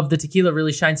of the tequila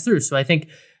really shines through. So I think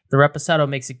the Reposado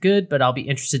makes it good, but I'll be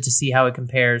interested to see how it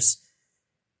compares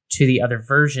to the other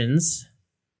versions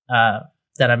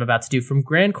that I'm about to do from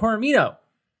Gran Coramino.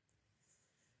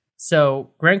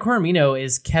 So Gran Coramino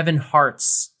is Kevin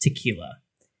Hart's tequila,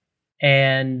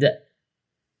 and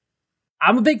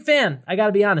I'm a big fan. I got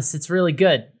to be honest. It's really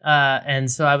good.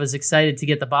 And so I was excited to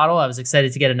get the bottle. I was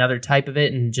excited to get another type of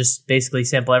it and just basically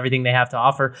sample everything they have to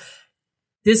offer.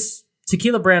 This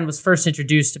tequila brand was first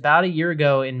introduced about a year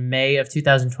ago in May of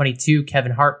 2022.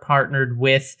 Kevin Hart partnered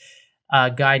with a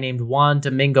guy named Juan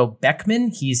Domingo Beckman.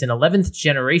 He's an 11th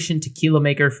generation tequila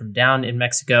maker from down in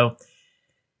Mexico.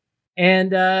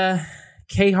 And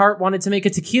K Hart wanted to make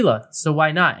a tequila, so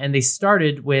why not? And they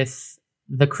started with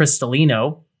the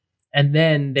Cristalino, and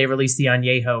then they released the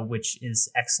Añejo, which is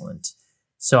excellent.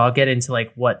 So I'll get into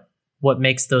like what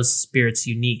makes those spirits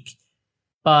unique.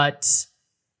 But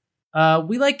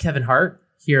we like Kevin Hart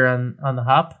here on the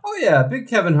Hop. Oh yeah, big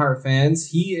Kevin Hart fans.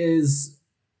 He is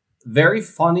very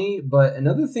funny, but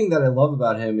another thing that I love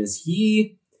about him is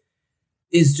he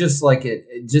is just like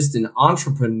just an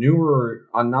entrepreneurial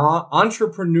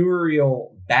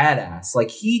badass. Like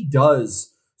he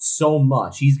does so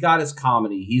much. He's got his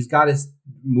comedy. He's got his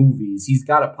movies. He's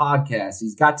got a podcast.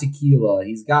 He's got tequila.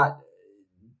 He's got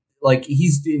like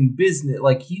he's in business.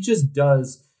 Like he just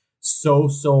does so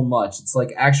much. It's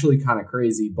like actually kind of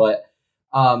crazy. But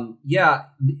yeah,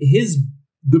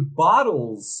 the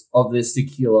bottles of this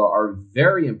tequila are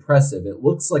very impressive. It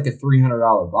looks like a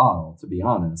 $300 bottle, to be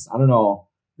honest. I don't know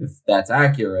if that's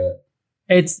accurate.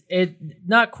 It's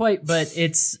not quite, but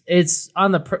it's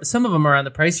on the some of them are on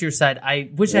the pricier side.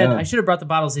 I wish I should have brought the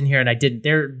bottles in here, and I didn't.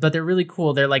 They're really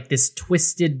cool. They're like this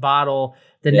twisted bottle.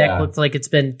 The neck looks like it's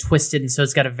been twisted, and so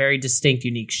it's got a very distinct,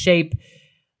 unique shape.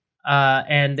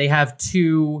 And they have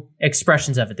two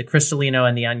expressions of it: the Cristalino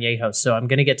and the Añejo. So I'm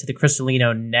going to get to the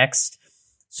Cristalino next.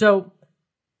 So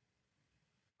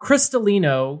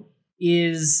Cristalino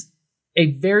is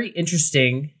a very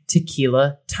interesting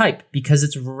tequila type because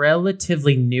it's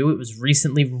relatively new. It was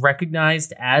recently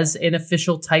recognized as an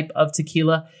official type of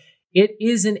tequila. It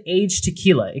is an aged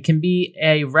tequila. It can be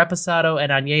a reposado, an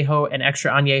añejo, an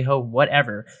extra añejo,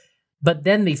 whatever. But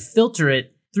then they filter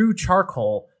it through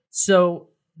charcoal. So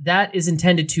that is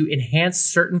intended to enhance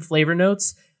certain flavor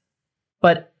notes,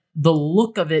 but the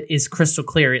look of it is crystal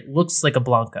clear. It looks like a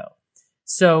Blanco.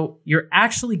 So you're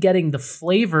actually getting the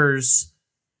flavors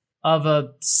of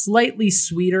a slightly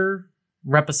sweeter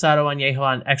reposado añejo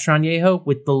and extra añejo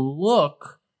with the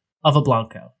look of a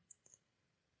Blanco.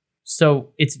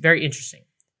 So it's very interesting.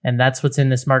 And that's what's in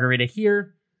this margarita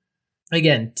here.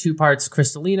 Again, 2 parts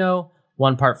Cristalino,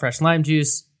 1 part fresh lime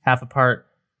juice, half a part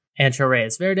Ancho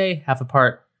Reyes Verde, half a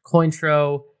part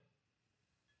Cointreau.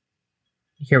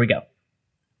 Here we go.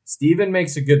 Steven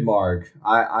makes a good marg.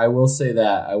 I will say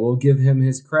that. I will give him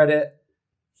his credit.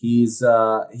 He's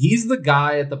the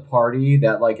guy at the party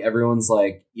that like everyone's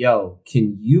like, yo,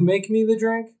 can you make me the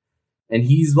drink? And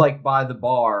he's like by the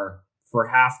bar for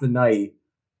half the night,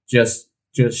 just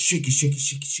shake it,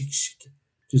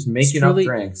 just making up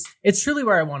drinks. It's truly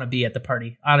where I want to be at the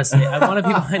party. Honestly, I want to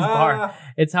be behind the bar.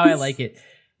 It's how I like it.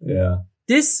 Yeah.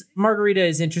 This margarita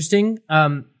is interesting.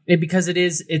 Because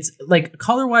it's like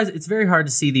color wise, it's very hard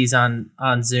to see these on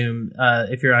Zoom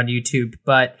if you're on YouTube,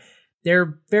 but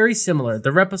they're very similar. The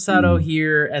Reposado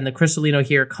here and the Cristalino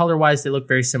here, color-wise, they look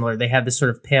very similar. They have this sort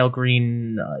of pale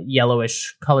green,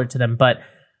 yellowish color to them. But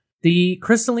the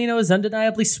Cristalino is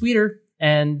undeniably sweeter,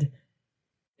 and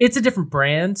it's a different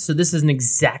brand, so this isn't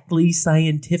exactly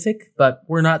scientific, but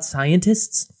we're not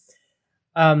scientists.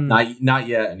 Not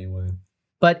yet, anyway.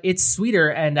 But it's sweeter,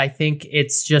 and I think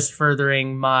it's just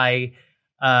furthering my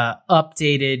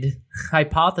updated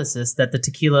hypothesis that the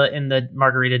tequila in the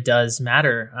margarita does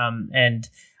matter. And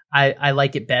I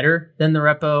like it better than the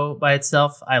Repo by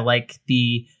itself. I like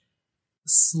the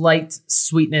slight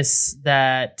sweetness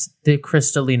that the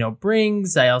Cristalino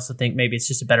brings. I also think maybe it's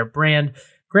just a better brand.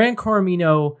 Gran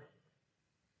Coramino,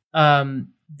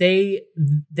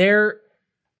 their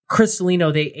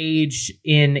Cristalino, they age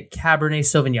in Cabernet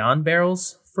Sauvignon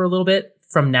barrels for a little bit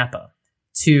from Napa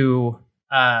to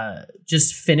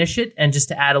just finish it and just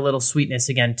to add a little sweetness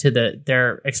again to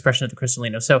their expression of the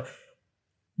Cristalino. So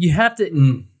you have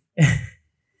to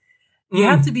you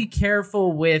have to be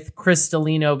careful with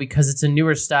Cristalino because it's a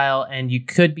newer style and you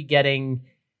could be getting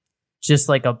just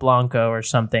like a Blanco or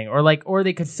something, or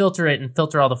they could filter it and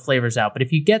filter all the flavors out. But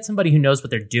if you get somebody who knows what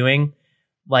they're doing,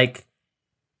 like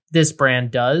this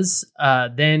brand does,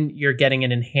 then you're getting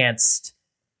an enhanced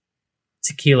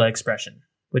tequila expression,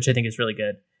 which I think is really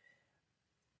good.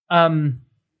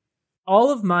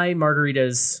 All of my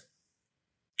margaritas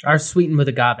are sweetened with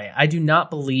agave. I do not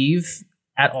believe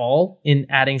at all in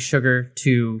adding sugar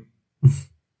to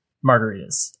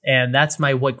margaritas. And that's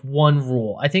my one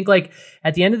rule. I think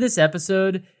at the end of this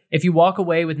episode, if you walk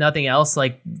away with nothing else,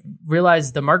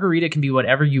 realize the margarita can be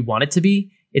whatever you want it to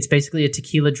be. It's basically a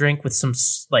tequila drink with some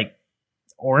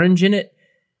orange in it.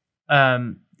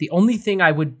 The only thing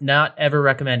I would not ever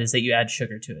recommend is that you add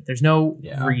sugar to it. There's no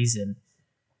reason.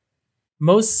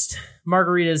 Most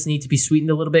margaritas need to be sweetened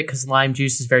a little bit because lime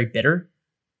juice is very bitter.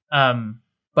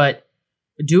 But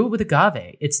do it with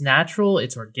agave. It's natural,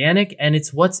 it's organic, and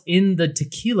it's what's in the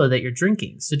tequila that you're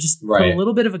drinking. So just put a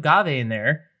little bit of agave in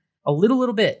there, a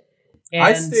little bit. And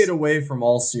I stayed away from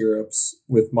all syrups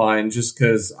with mine just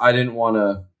because I didn't want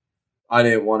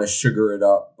to sugar it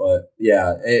up. But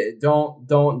yeah,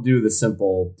 don't do the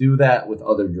simple. Do that with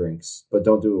other drinks, but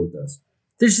don't do it with this.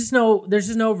 There's just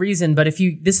no reason. But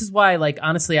this is why,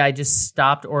 honestly, I just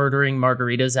stopped ordering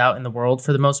margaritas out in the world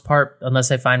for the most part, unless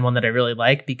I find one that I really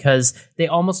like, because they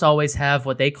almost always have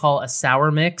what they call a sour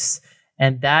mix.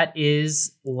 And that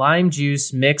is lime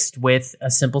juice mixed with a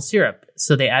simple syrup.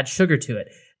 So they add sugar to it.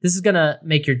 This is going to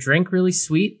make your drink really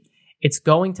sweet. It's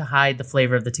going to hide the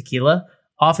flavor of the tequila.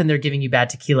 Often they're giving you bad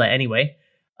tequila anyway.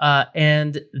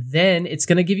 And then it's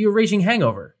going to give you a raging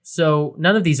hangover. So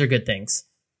none of these are good things.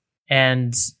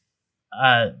 And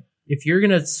if you're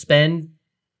going to spend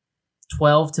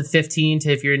 12 to 15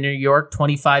 to, if you're in New York,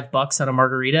 $25 on a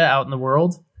margarita out in the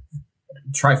world,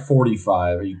 try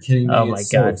 45. Are you kidding me? Oh my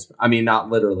God. I mean, not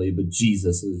literally, but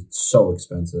Jesus, it's so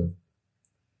expensive.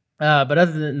 But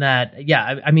other than that,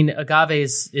 yeah, I mean, agave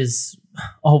is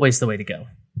always the way to go.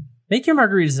 Make your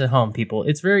margaritas at home, people.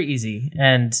 It's very easy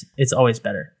and it's always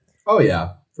better. Oh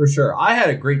yeah. For sure. I had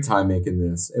a great time making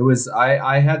this. It was,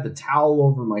 I had the towel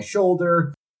over my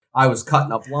shoulder. I was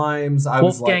cutting up limes. I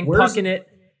Wolfgang was pucking it.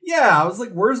 Yeah, I was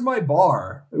like, where's my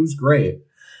bar? It was great.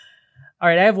 All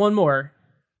right, I have one more.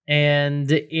 And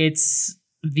it's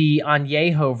the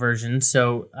añejo version.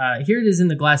 So here it is in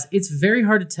the glass. It's very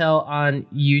hard to tell on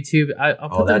YouTube. I'll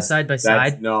put them side by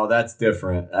side. No, that's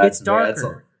different. It's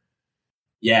darker.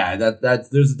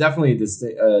 There's definitely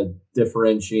a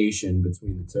differentiation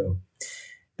between the two.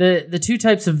 The two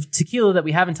types of tequila that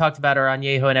we haven't talked about are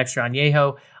añejo and extra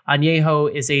añejo.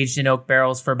 Añejo is aged in oak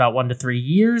barrels for about 1 to 3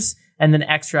 years, and then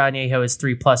extra añejo is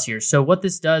 3+ years. So what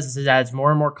this does is it adds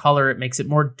more and more color. It makes it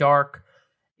more dark.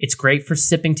 It's great for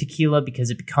sipping tequila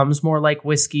because it becomes more like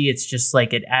whiskey. It's just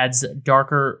it adds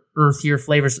darker, earthier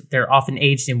flavors. They're often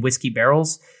aged in whiskey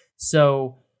barrels.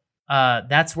 So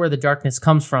that's where the darkness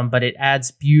comes from, but it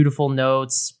adds beautiful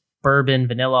notes, bourbon,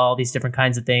 vanilla, all these different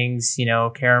kinds of things,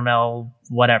 caramel,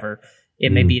 whatever.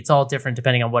 It's all different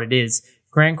depending on what it is.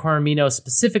 Gran Coramino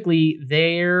specifically,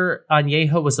 their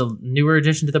añejo was a newer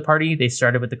addition to the party. They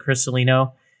started with the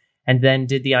Cristalino and then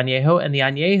did the añejo. And the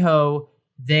añejo,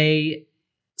 they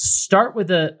start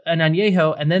with an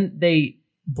añejo and then they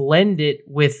blend it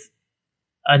with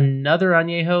another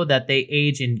añejo that they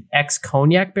age in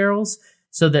ex-cognac barrels.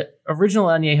 So the original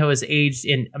añejo is aged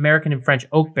in American and French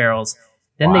oak barrels.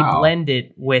 Then they blend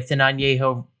it with an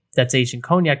añejo that's aged in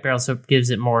cognac barrels, so it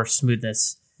gives it more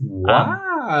smoothness.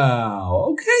 Wow.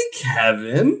 Okay,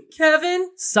 Kevin.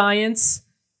 Science.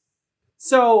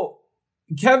 So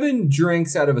Kevin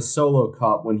drinks out of a solo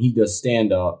cup when he does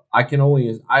stand-up. I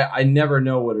never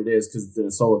know what it is because it's in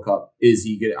a solo cup.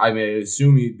 I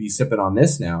assume he'd be sipping on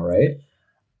this now, right?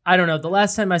 I don't know. The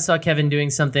last time I saw Kevin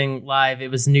doing something live, it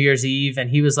was New Year's Eve,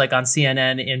 and he was on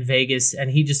CNN in Vegas,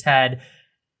 and he just had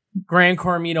Gran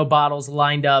Coramino bottles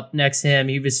lined up next to him.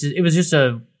 It was just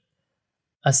a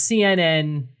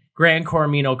CNN Gran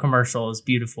Coramino commercial. It was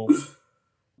beautiful.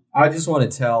 I just want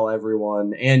to tell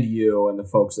everyone and you and the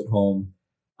folks at home,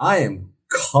 I am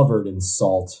covered in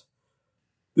salt.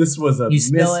 This was a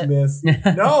miss.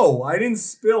 No, I didn't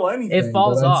spill anything. It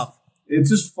falls off. It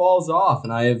just falls off,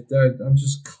 and I'm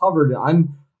just covered.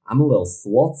 I'm a little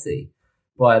salty,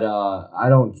 but I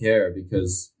don't care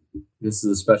because this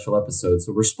is a special episode,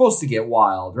 so we're supposed to get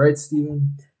wild, right,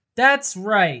 Steven? That's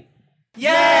right.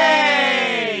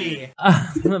 Yay!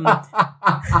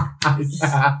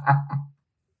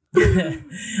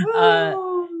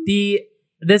 Hey.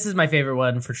 This is my favorite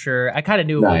one for sure. I kind of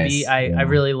knew it would be. I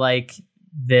really like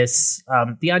this.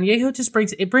 The añejo just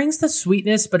brings the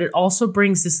sweetness, but it also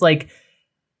brings this like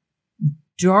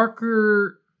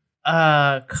darker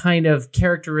kind of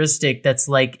characteristic that's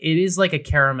like, it is like a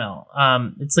caramel.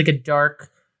 It's like a dark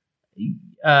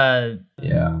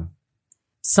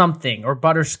something, or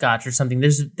butterscotch or something.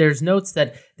 There's notes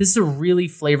that this is a really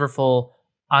flavorful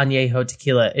añejo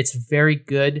tequila. It's very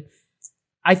good.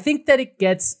 I think that it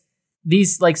gets,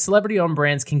 these like celebrity owned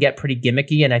brands can get pretty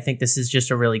gimmicky, and I think this is just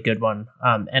a really good one.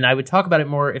 And I would talk about it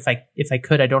more if I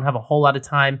could. I don't have a whole lot of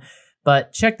time,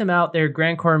 but check them out. They're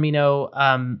Gran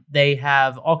Coramino. They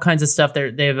have all kinds of stuff.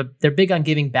 They're big on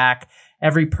giving back.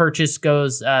 Every purchase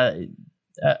goes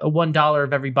 $1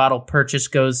 of every bottle purchase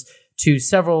goes to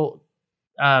several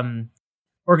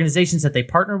organizations that they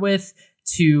partner with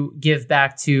to give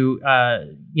back to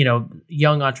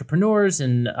young entrepreneurs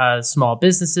and small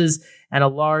businesses. And a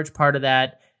large part of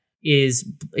that is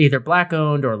either Black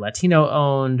owned or Latino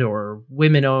owned or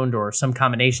women owned or some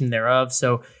combination thereof.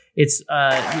 So it's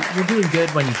you're doing good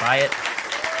when you buy it.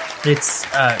 It's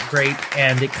great,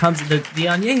 and it comes the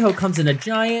añejo comes in a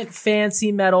giant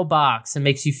fancy metal box and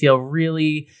makes you feel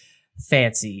really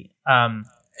fancy.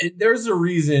 There's a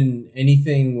reason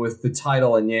anything with the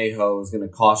title añejo is going to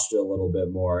cost you a little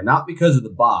bit more. Not because of the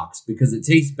box, because it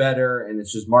tastes better and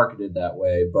it's just marketed that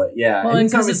way. But yeah,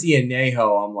 anytime I see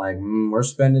añejo, I'm like, we're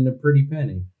spending a pretty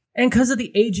penny. And because of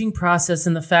the aging process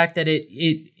and the fact that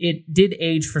it did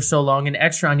age for so long, and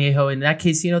extra añejo, in that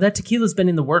case, that tequila's been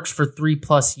in the works for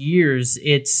 3+ years.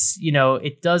 It's,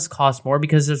 it does cost more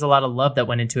because there's a lot of love that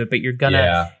went into it, but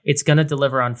it's gonna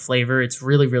deliver on flavor. It's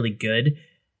really, really good.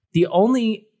 The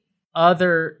only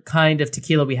other kind of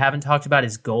tequila we haven't talked about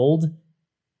is Gold.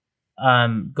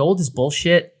 Gold is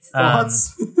bullshit.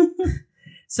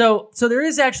 So there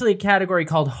is actually a category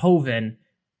called Joven,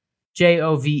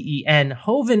 Joven.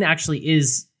 Joven actually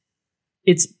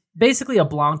it's basically a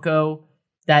Blanco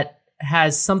that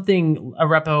has something, a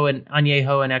Repo and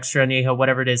Añejo and Extra Añejo,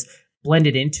 whatever it is,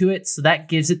 blended into it. So that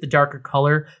gives it the darker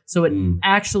color. So it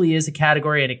actually is a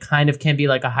category, and it kind of can be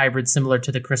like a hybrid similar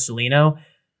to the Cristalino.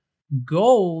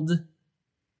 Gold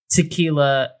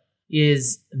tequila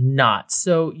is not.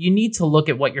 So you need to look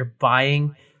at what you're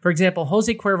buying. For example,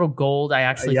 Jose Cuervo Gold, I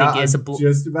actually think is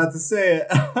just about to say it.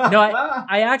 No,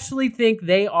 I actually think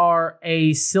they are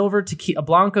a silver tequila, a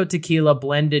Blanco tequila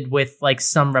blended with like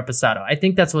some reposado. I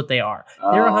think that's what they are.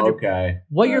 They're 100. Okay.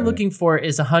 What you're looking for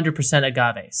is 100%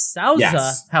 agave.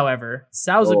 Sauza, however,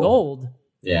 Gold.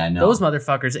 Yeah, no. Those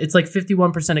motherfuckers, it's like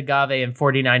 51% agave and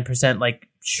 49% like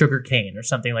sugar cane or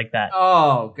something like that.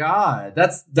 Oh God,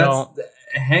 that's a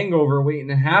hangover waiting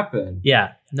to happen.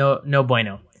 Yeah, no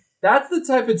bueno. That's the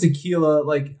type of tequila,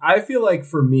 like, I feel like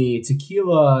for me,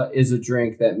 tequila is a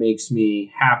drink that makes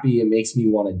me happy and makes me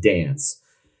want to dance.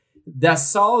 That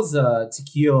salsa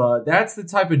tequila, that's the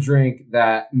type of drink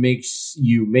that makes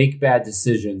you make bad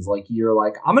decisions. Like, you're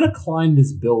like, I'm going to climb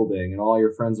this building, and all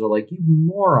your friends are like, you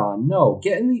moron. No,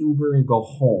 get in the Uber and go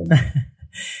home.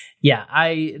 Yeah,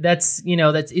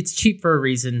 it's cheap for a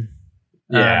reason.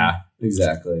 Yeah,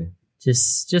 exactly.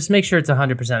 Just make sure it's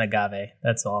 100% agave.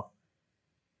 That's all.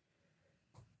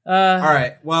 All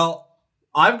right. Well,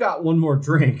 I've got one more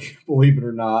drink, believe it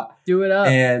or not. Do it up.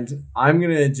 And I'm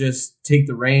going to just take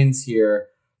the reins here.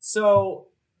 So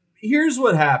here's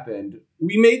what happened.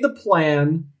 We made the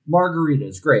plan.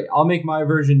 Margaritas. Great. I'll make my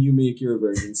version. You make your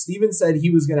version. Steven said he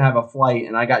was going to have a flight,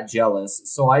 and I got jealous.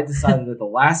 So I decided at the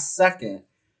last second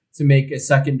to make a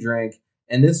second drink.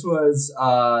 And this was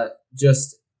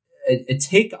just a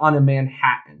take on a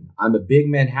Manhattan. I'm a big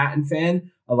Manhattan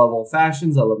fan. I love old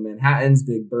fashions. I love Manhattans,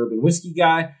 big bourbon whiskey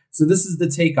guy. So this is the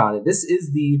take on it. This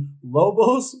is the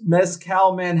Lobos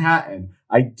Mezcal Manhattan.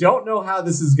 I don't know how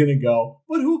this is going to go,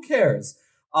 but who cares?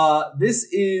 This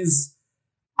is,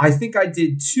 I think I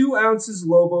did 2 ounces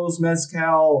Lobos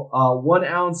Mezcal, 1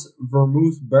 ounce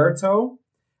Vermouth Berto.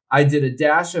 I did a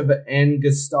dash of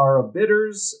Angostura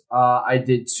bitters. I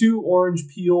did 2 orange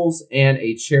peels and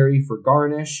a cherry for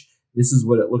garnish. This is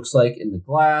what it looks like in the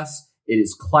glass. It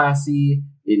is classy.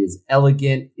 It is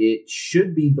elegant. It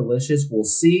should be delicious. We'll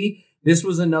see. This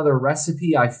was another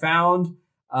recipe I found.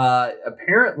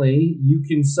 Apparently, you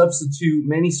can substitute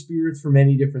many spirits for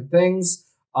many different things.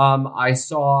 I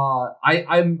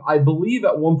believe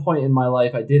at one point in my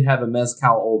life, I did have a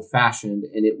mezcal old fashioned,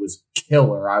 and it was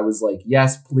killer. I was like,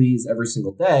 yes, please, every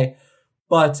single day.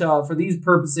 But for these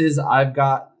purposes, I've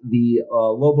got the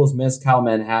Lobos Mezcal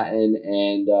Manhattan,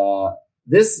 and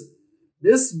this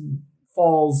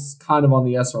falls kind of on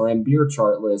the SRM beer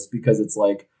chart list because it's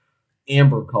like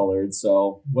amber colored.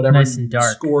 So whatever nice and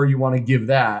dark. Score you want to give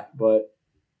that, but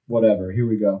whatever. Here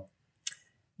we go.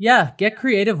 Yeah, get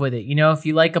creative with it. You know, if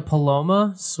you like a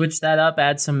Paloma, switch that up,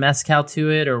 add some mezcal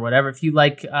to it or whatever. If you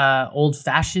like old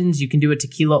fashions, you can do a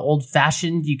tequila old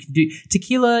fashioned. You can do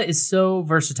tequila is so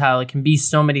versatile. It can be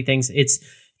so many things. It's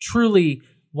truly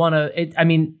one of it. I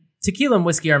mean, tequila and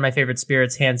whiskey are my favorite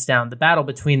spirits, hands down. The battle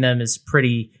between them is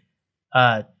pretty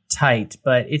tight,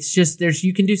 but it's just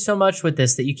you can do so much with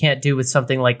this that you can't do with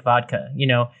something like vodka, you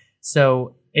know?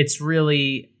 So it's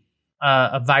really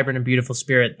a vibrant and beautiful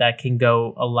spirit that can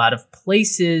go a lot of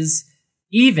places,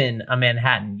 even a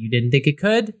Manhattan. You didn't think it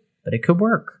could, but it could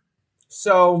work.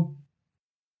 So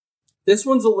this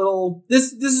one's a little,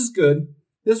 this is good.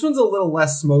 This one's a little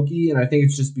less smoky, and I think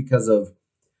it's just because of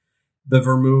the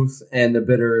vermouth and the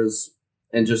bitters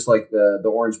and just like the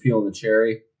orange peel and the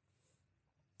cherry.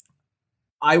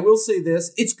 I will say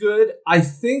this, it's good. I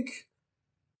think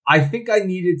I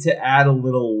needed to add a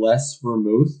little less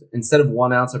vermouth. Instead of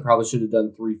 1 ounce, I probably should have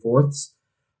done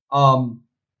 3/4.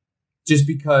 Just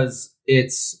because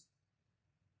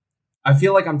I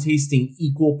feel like I'm tasting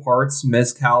equal parts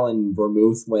mezcal and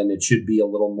vermouth when it should be a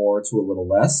little more to a little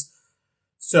less.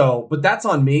 So, but that's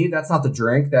on me. That's not the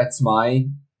drink. That's my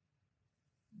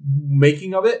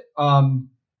making of it.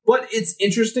 But it's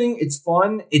interesting. It's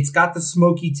fun. It's got the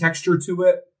smoky texture to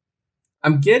it.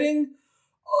 I'm getting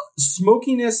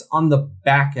smokiness on the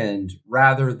back end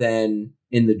rather than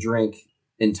in the drink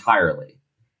entirely.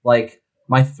 Like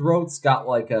my throat's got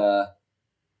like I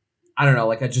don't know,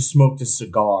 like I just smoked a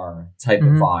cigar type of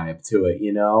vibe to it,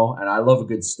 you know? And I love a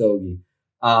good stogie.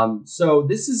 So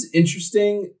this is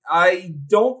interesting. I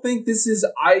don't think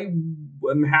I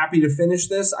am happy to finish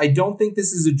this. I don't think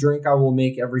this is a drink I will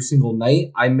make every single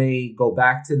night. I may go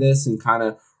back to this and kind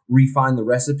of refine the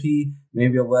recipe.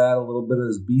 Maybe I'll add a little bit of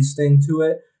this bee sting to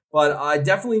it. But I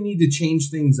definitely need to change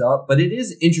things up. But it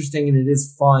is interesting and it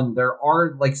is fun. There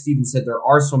are, like Steven said, there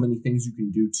are so many things you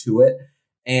can do to it.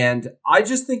 And I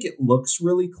just think it looks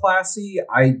really classy.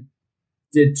 I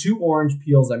did 2 orange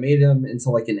peels. I made them into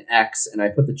like an X, and I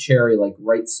put the cherry like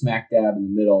right smack dab in the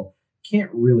middle.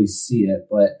 Can't really see it,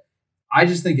 but I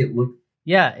just think it looked.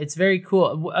 Yeah, it's very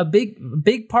cool. A big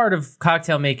part of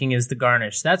cocktail making is the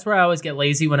garnish. That's where I always get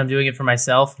lazy when I'm doing it for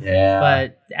myself. Yeah.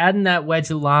 But adding that wedge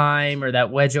of lime or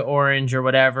that wedge of orange or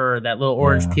whatever, or that little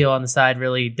orange peel on the side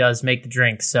really does make the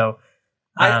drink. So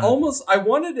I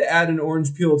wanted to add an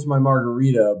orange peel to my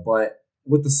margarita, but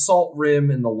with the salt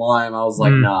rim and the lime, I was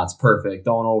like, nah, it's perfect.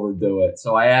 Don't overdo it.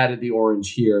 So I added the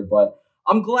orange here, but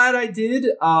I'm glad I did.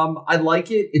 I like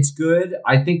it. It's good.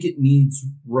 I think it needs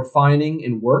refining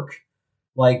and work.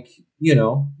 Like, you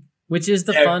know, which is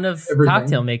the fun of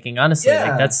cocktail making, honestly.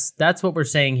 Yeah. Like that's what we're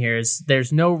saying here is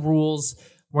there's no rules.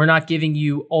 We're not giving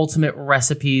you ultimate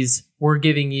recipes. We're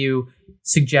giving you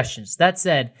suggestions. That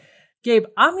said, Gabe,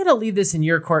 I'm going to leave this in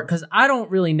your court because I don't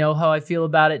really know how I feel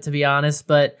about it, to be honest,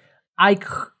 but I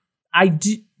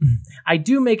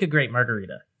do make a great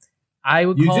margarita. I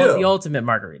would call it the ultimate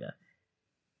margarita.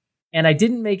 And I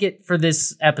didn't make it for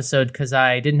this episode because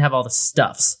I didn't have all the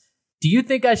stuffs. Do you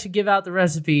think I should give out the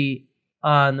recipe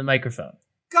on the microphone?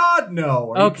 God,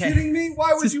 no. Are you kidding me?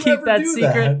 Why would you ever do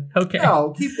secret? That? Okay.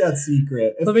 No, keep that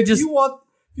secret. If you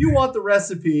want the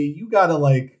recipe, you gotta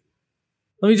like.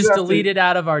 Let me just delete it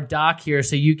out of our doc here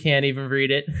so you can't even read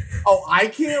it. Oh, I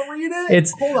can't read it?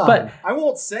 Hold on. But I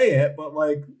won't say it, but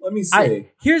like, let me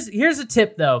see. Here's a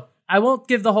tip though. I won't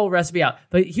give the whole recipe out,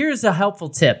 but here's a helpful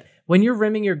tip. When you're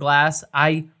rimming your glass,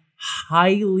 I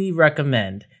highly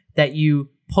recommend that you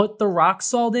put the rock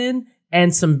salt in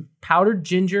and some powdered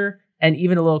ginger and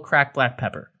even a little cracked black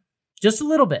pepper. Just a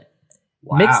little bit.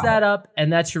 Wow. Mix that up,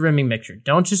 and that's your rimming mixture.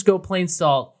 Don't just go plain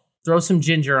salt. Throw some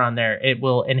ginger on there. It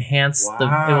will enhance it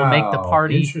will make the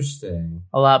party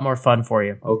a lot more fun for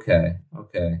you. Okay.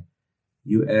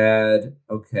 You add,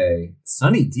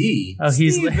 Sunny D. Oh,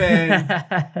 Steven.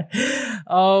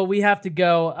 Oh, we have to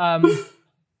go.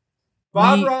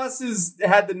 Bob Ross has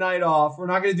had the night off. We're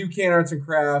not going to do Can Arts and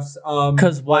Crafts.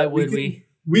 Because why would we?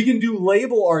 We can do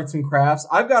Label Arts and Crafts.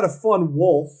 I've got a fun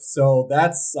wolf, so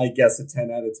that's, I guess, a 10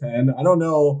 out of 10. I don't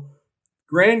know.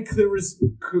 Gran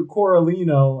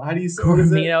Coralino. How do you say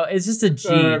Coralino? It's just a G.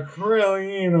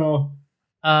 Coralino.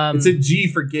 It's a G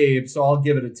for Gabe, so I'll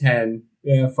give it a 10.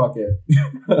 Yeah, fuck it.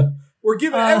 We're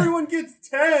giving everyone gets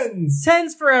 10s.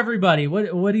 10s for everybody.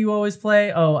 What do you always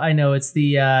play? Oh, I know. It's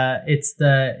the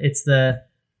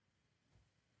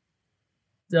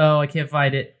Oh, I can't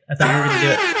find it. I thought you were gonna do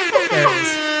it. There it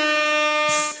is.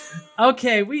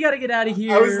 Okay, we got to get out of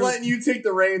here. I was letting you take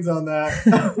the reins on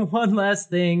that. One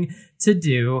last thing to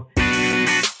do.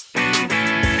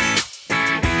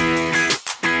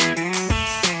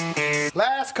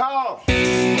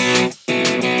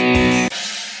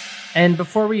 And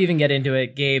before we even get into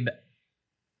it, Gabe,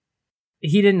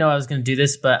 he didn't know I was going to do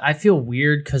this, but I feel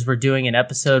weird because we're doing an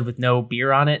episode with no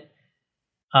beer on it.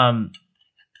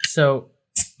 So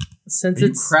since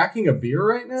it's cracking a beer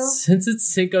right now, since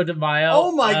it's Cinco de Mayo.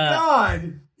 Oh my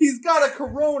God. He's got a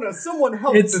Corona. Someone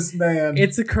help this man.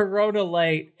 It's a Corona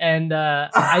Light, and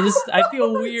I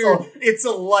feel weird. It's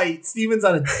a light. Steven's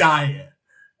on a diet.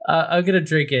 I'm gonna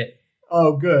drink it.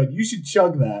 Oh, good. You should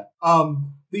chug that.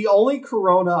 The only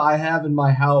Corona I have in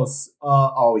my house.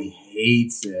 He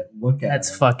hates it. Look at That's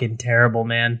him. fucking terrible,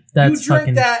 man. You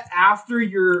drank that after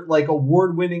your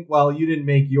award-winning. Well, you didn't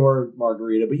make your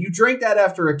margarita, but you drank that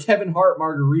after a Kevin Hart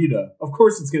margarita. Of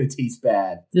course, it's gonna taste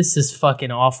bad. This is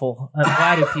fucking awful.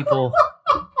 Why do people?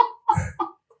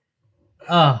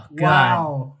 Oh God!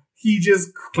 Wow, he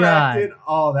just cracked it.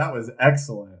 Oh, that was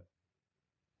excellent.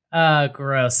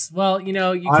 Gross. Well, you came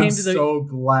to the. I'm so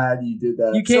glad you did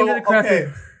that. You came to the craft.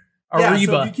 Okay. Yeah,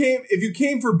 so if you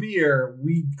came for beer,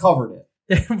 we covered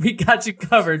it. We got you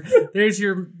covered. There's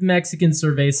your Mexican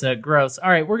cerveza. Gross. All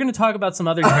right, we're going to talk about some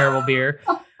other terrible beer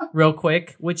real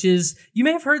quick, which is, you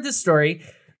may have heard this story.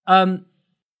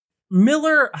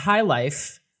 Miller High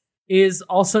Life is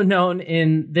also known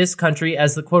in this country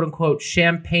as the quote-unquote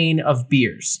champagne of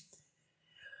beers.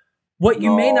 What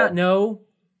you may not know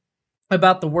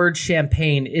about the word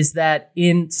champagne is that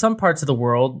in some parts of the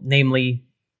world, namely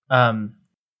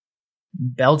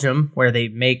Belgium, where they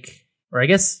make, or I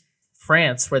guess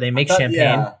France, where they make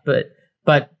champagne,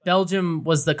 but Belgium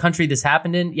was the country this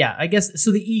happened in. Yeah, I guess.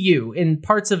 So the EU, in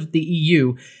parts of the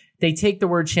EU, they take the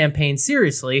word champagne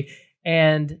seriously,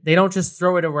 and they don't just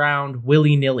throw it around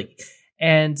willy-nilly.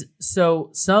 And so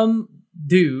some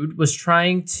dude was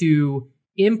trying to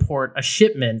import a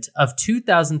shipment of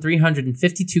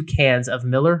 2,352 cans of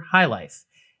Miller High Life,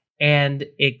 and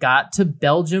it got to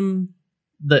Belgium,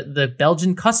 the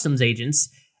Belgian customs agents,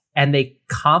 and they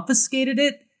confiscated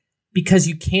it because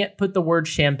you can't put the word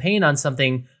champagne on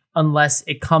something unless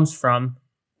it comes from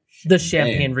the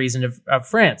champagne region of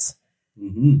France.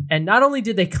 Mm-hmm. And not only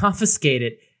did they confiscate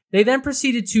it, they then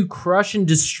proceeded to crush and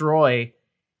destroy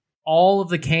all of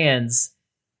the cans.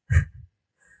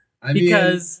 We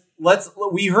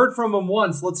heard from him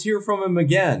once. Let's hear from him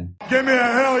again. Give me a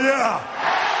hell yeah.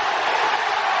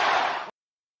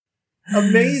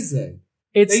 Amazing.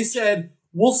 They said,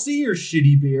 we'll see your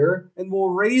shitty beer and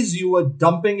we'll raise you a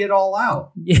dumping it all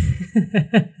out. Yeah.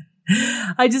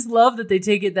 I just love that they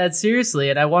take it that seriously,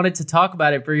 and I wanted to talk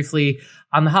about it briefly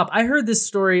on the hop. I heard this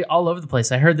story all over the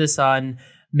place. I heard this on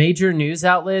major news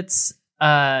outlets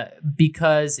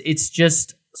because it's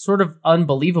just sort of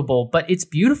unbelievable, but it's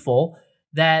beautiful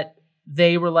that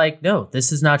they were like, no,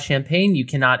 this is not champagne. You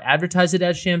cannot advertise it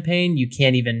as champagne. You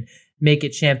can't even make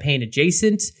it champagne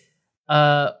adjacent.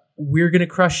 We're going to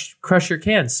crush your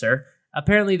cans, sir.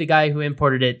 Apparently the guy who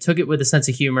imported it took it with a sense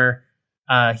of humor.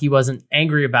 He wasn't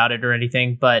angry about it or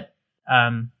anything, but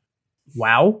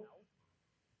wow.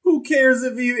 Who cares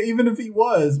even if he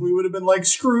was? We would have been like,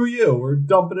 screw you. We're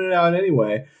dumping it out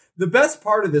anyway. The best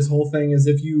part of this whole thing is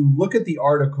if you look at the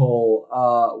article,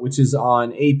 which is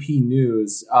on AP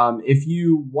News, if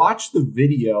you watch the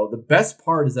video, the best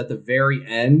part is at the very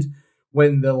end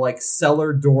when the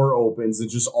cellar door opens and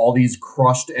just all these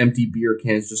crushed empty beer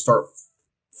cans just start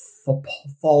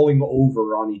falling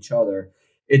over on each other.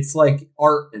 It's like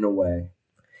art in a way.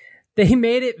 They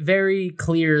made it very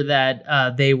clear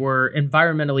that they were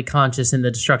environmentally conscious in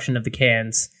the destruction of the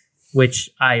cans, which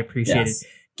I appreciated. Yes.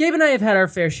 Gabe and I have had our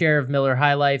fair share of Miller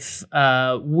High Life.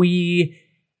 We,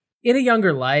 in a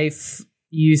younger life,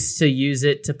 used to use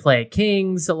it to play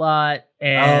Kings a lot.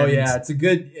 And it's a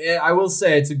good, I will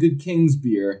say it's a good Kings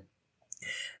beer.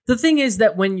 The thing is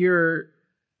that when you're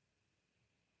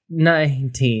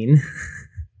 19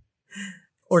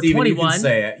 or Steven, 21, you can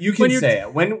say it. You can say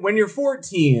it. When you're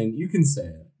 14, you can say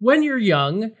it. When you're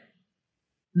young,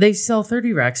 they sell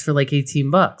 30 racks for like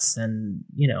 $18, and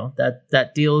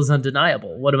that deal is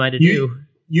undeniable. What am I to do?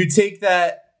 You take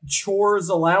that chores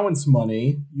allowance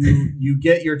money, you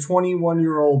get your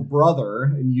 21-year-old brother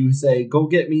and you say, go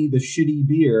get me the shitty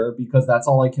beer because that's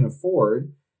all I can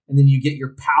afford. And then you get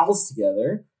your pals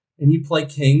together and you play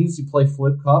Kings, you play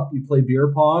Flip Cup, you play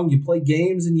beer pong, you play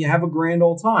games, and you have a grand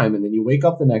old time. And then you wake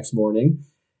up the next morning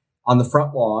on the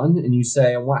front lawn and you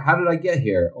say, how did I get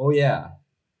here? Oh yeah.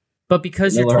 But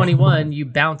because you're 21, you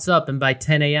bounce up, and by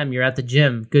 10 a.m. you're at the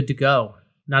gym, good to go.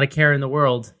 Not a care in the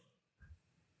world.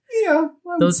 Yeah.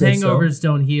 Those hangovers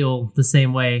don't heal the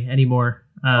same way anymore.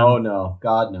 Oh, no.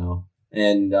 God, no.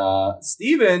 And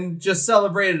Steven just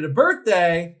celebrated a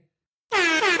birthday.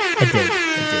 I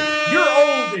did. You're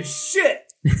old as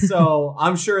shit. So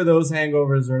I'm sure those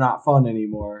hangovers are not fun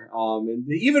anymore. And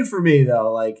even for me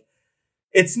though, like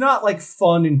it's not like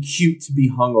fun and cute to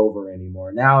be hungover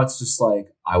anymore. Now it's just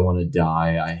like, I want to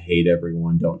die. I hate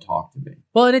everyone. Don't talk to me.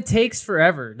 Well, and it takes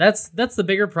forever. That's the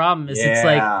bigger problem. Is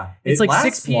it's like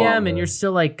 6 p.m. longer. and you're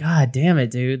still like, God damn it,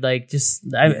 dude. Like just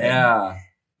yeah.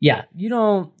 You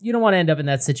don't want to end up in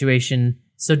that situation.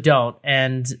 So don't.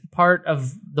 And part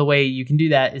of the way you can do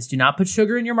that is do not put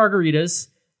sugar in your margaritas.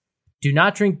 Do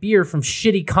not drink beer from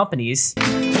shitty companies.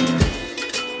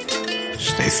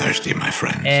 Stay thirsty, my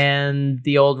friend. And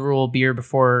the old rule, beer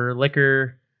before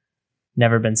liquor,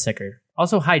 never been sicker.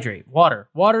 Also hydrate. Water.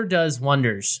 Water does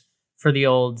wonders for the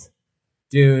old...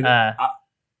 Dude,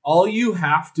 all you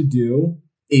have to do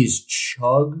is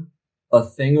chug a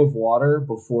thing of water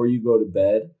before you go to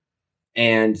bed.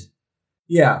 And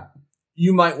yeah,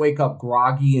 you might wake up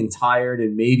groggy and tired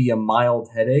and maybe a mild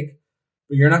headache,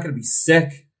 but you're not going to be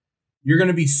sick. You're going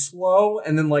to be slow,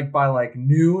 and then like by like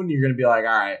noon, you're going to be like, all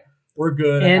right, we're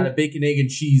good. I had a bacon, egg, and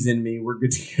cheese in me. We're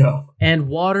good to go. And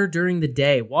water during the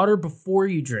day. Water before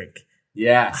you drink.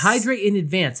 Yes. Hydrate in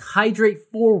advance. Hydrate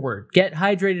forward. Get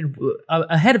hydrated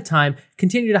ahead of time.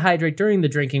 Continue to hydrate during the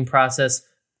drinking process.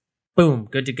 Boom.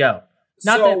 Good to go.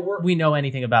 Not so that we know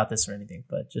anything about this or anything,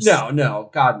 but just...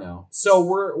 No, God, no. So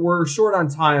we're short on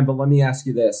time, but let me ask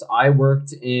you this. I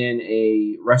worked in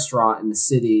a restaurant in the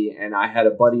city, and I had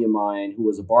a buddy of mine who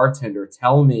was a bartender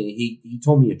tell me, he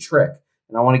told me a trick,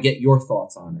 and I want to get your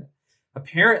thoughts on it.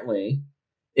 Apparently,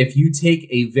 if you take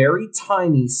a very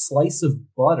tiny slice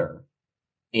of butter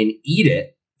and eat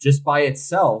it just by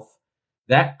itself,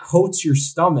 that coats your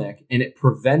stomach, and it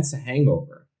prevents a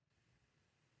hangover.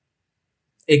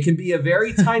 It can be a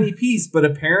very tiny piece, but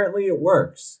apparently it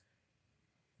works.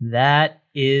 That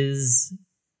is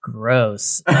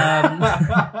gross.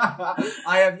 I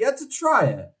have yet to try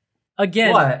it.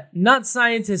 Again, not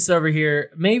scientists over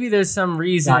here. Maybe there's some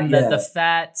reason that the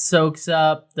fat soaks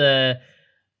up the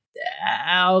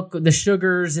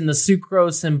sugars and the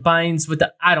sucrose and binds with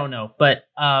the... I don't know, but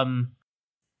I'm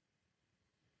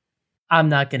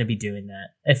not going to be doing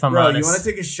that, if I'm honest. Bro, you want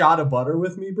to take a shot of butter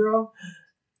with me, bro?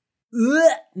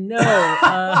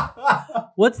 No.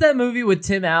 What's that movie with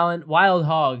Tim Allen? Wild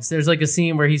Hogs. There's like a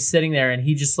scene where he's sitting there and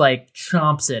he just like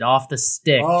chomps it off the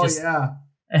stick. Oh, yeah.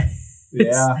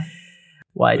 Yeah.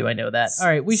 Why do I know that? All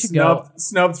right, we should go.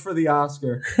 Snubbed for the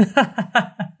Oscar.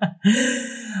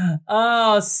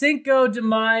 Oh, Cinco de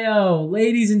Mayo.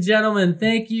 Ladies and gentlemen,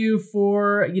 thank you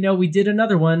for, we did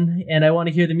another one, and I want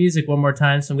to hear the music one more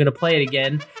time, so I'm going to play it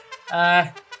again.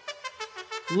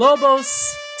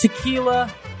 Lobos, Tequila,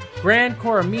 Gran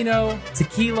Coramino,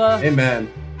 Tequila.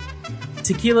 Amen.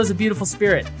 Tequila is a beautiful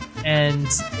spirit, and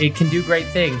it can do great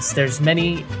things. There's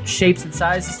many shapes and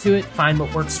sizes to it. Find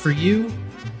what works for you.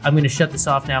 I'm going to shut this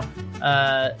off now.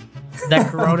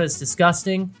 That Corona is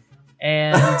disgusting,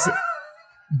 and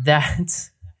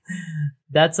that's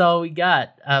all we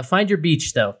got. Find your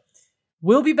beach, though.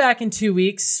 We'll be back in 2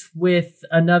 weeks with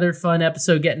another fun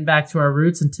episode, getting back to our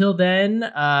roots. Until then,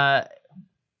 have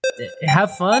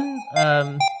fun.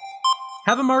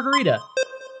 Have a margarita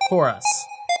for us.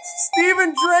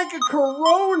 Steven drank a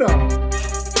Corona.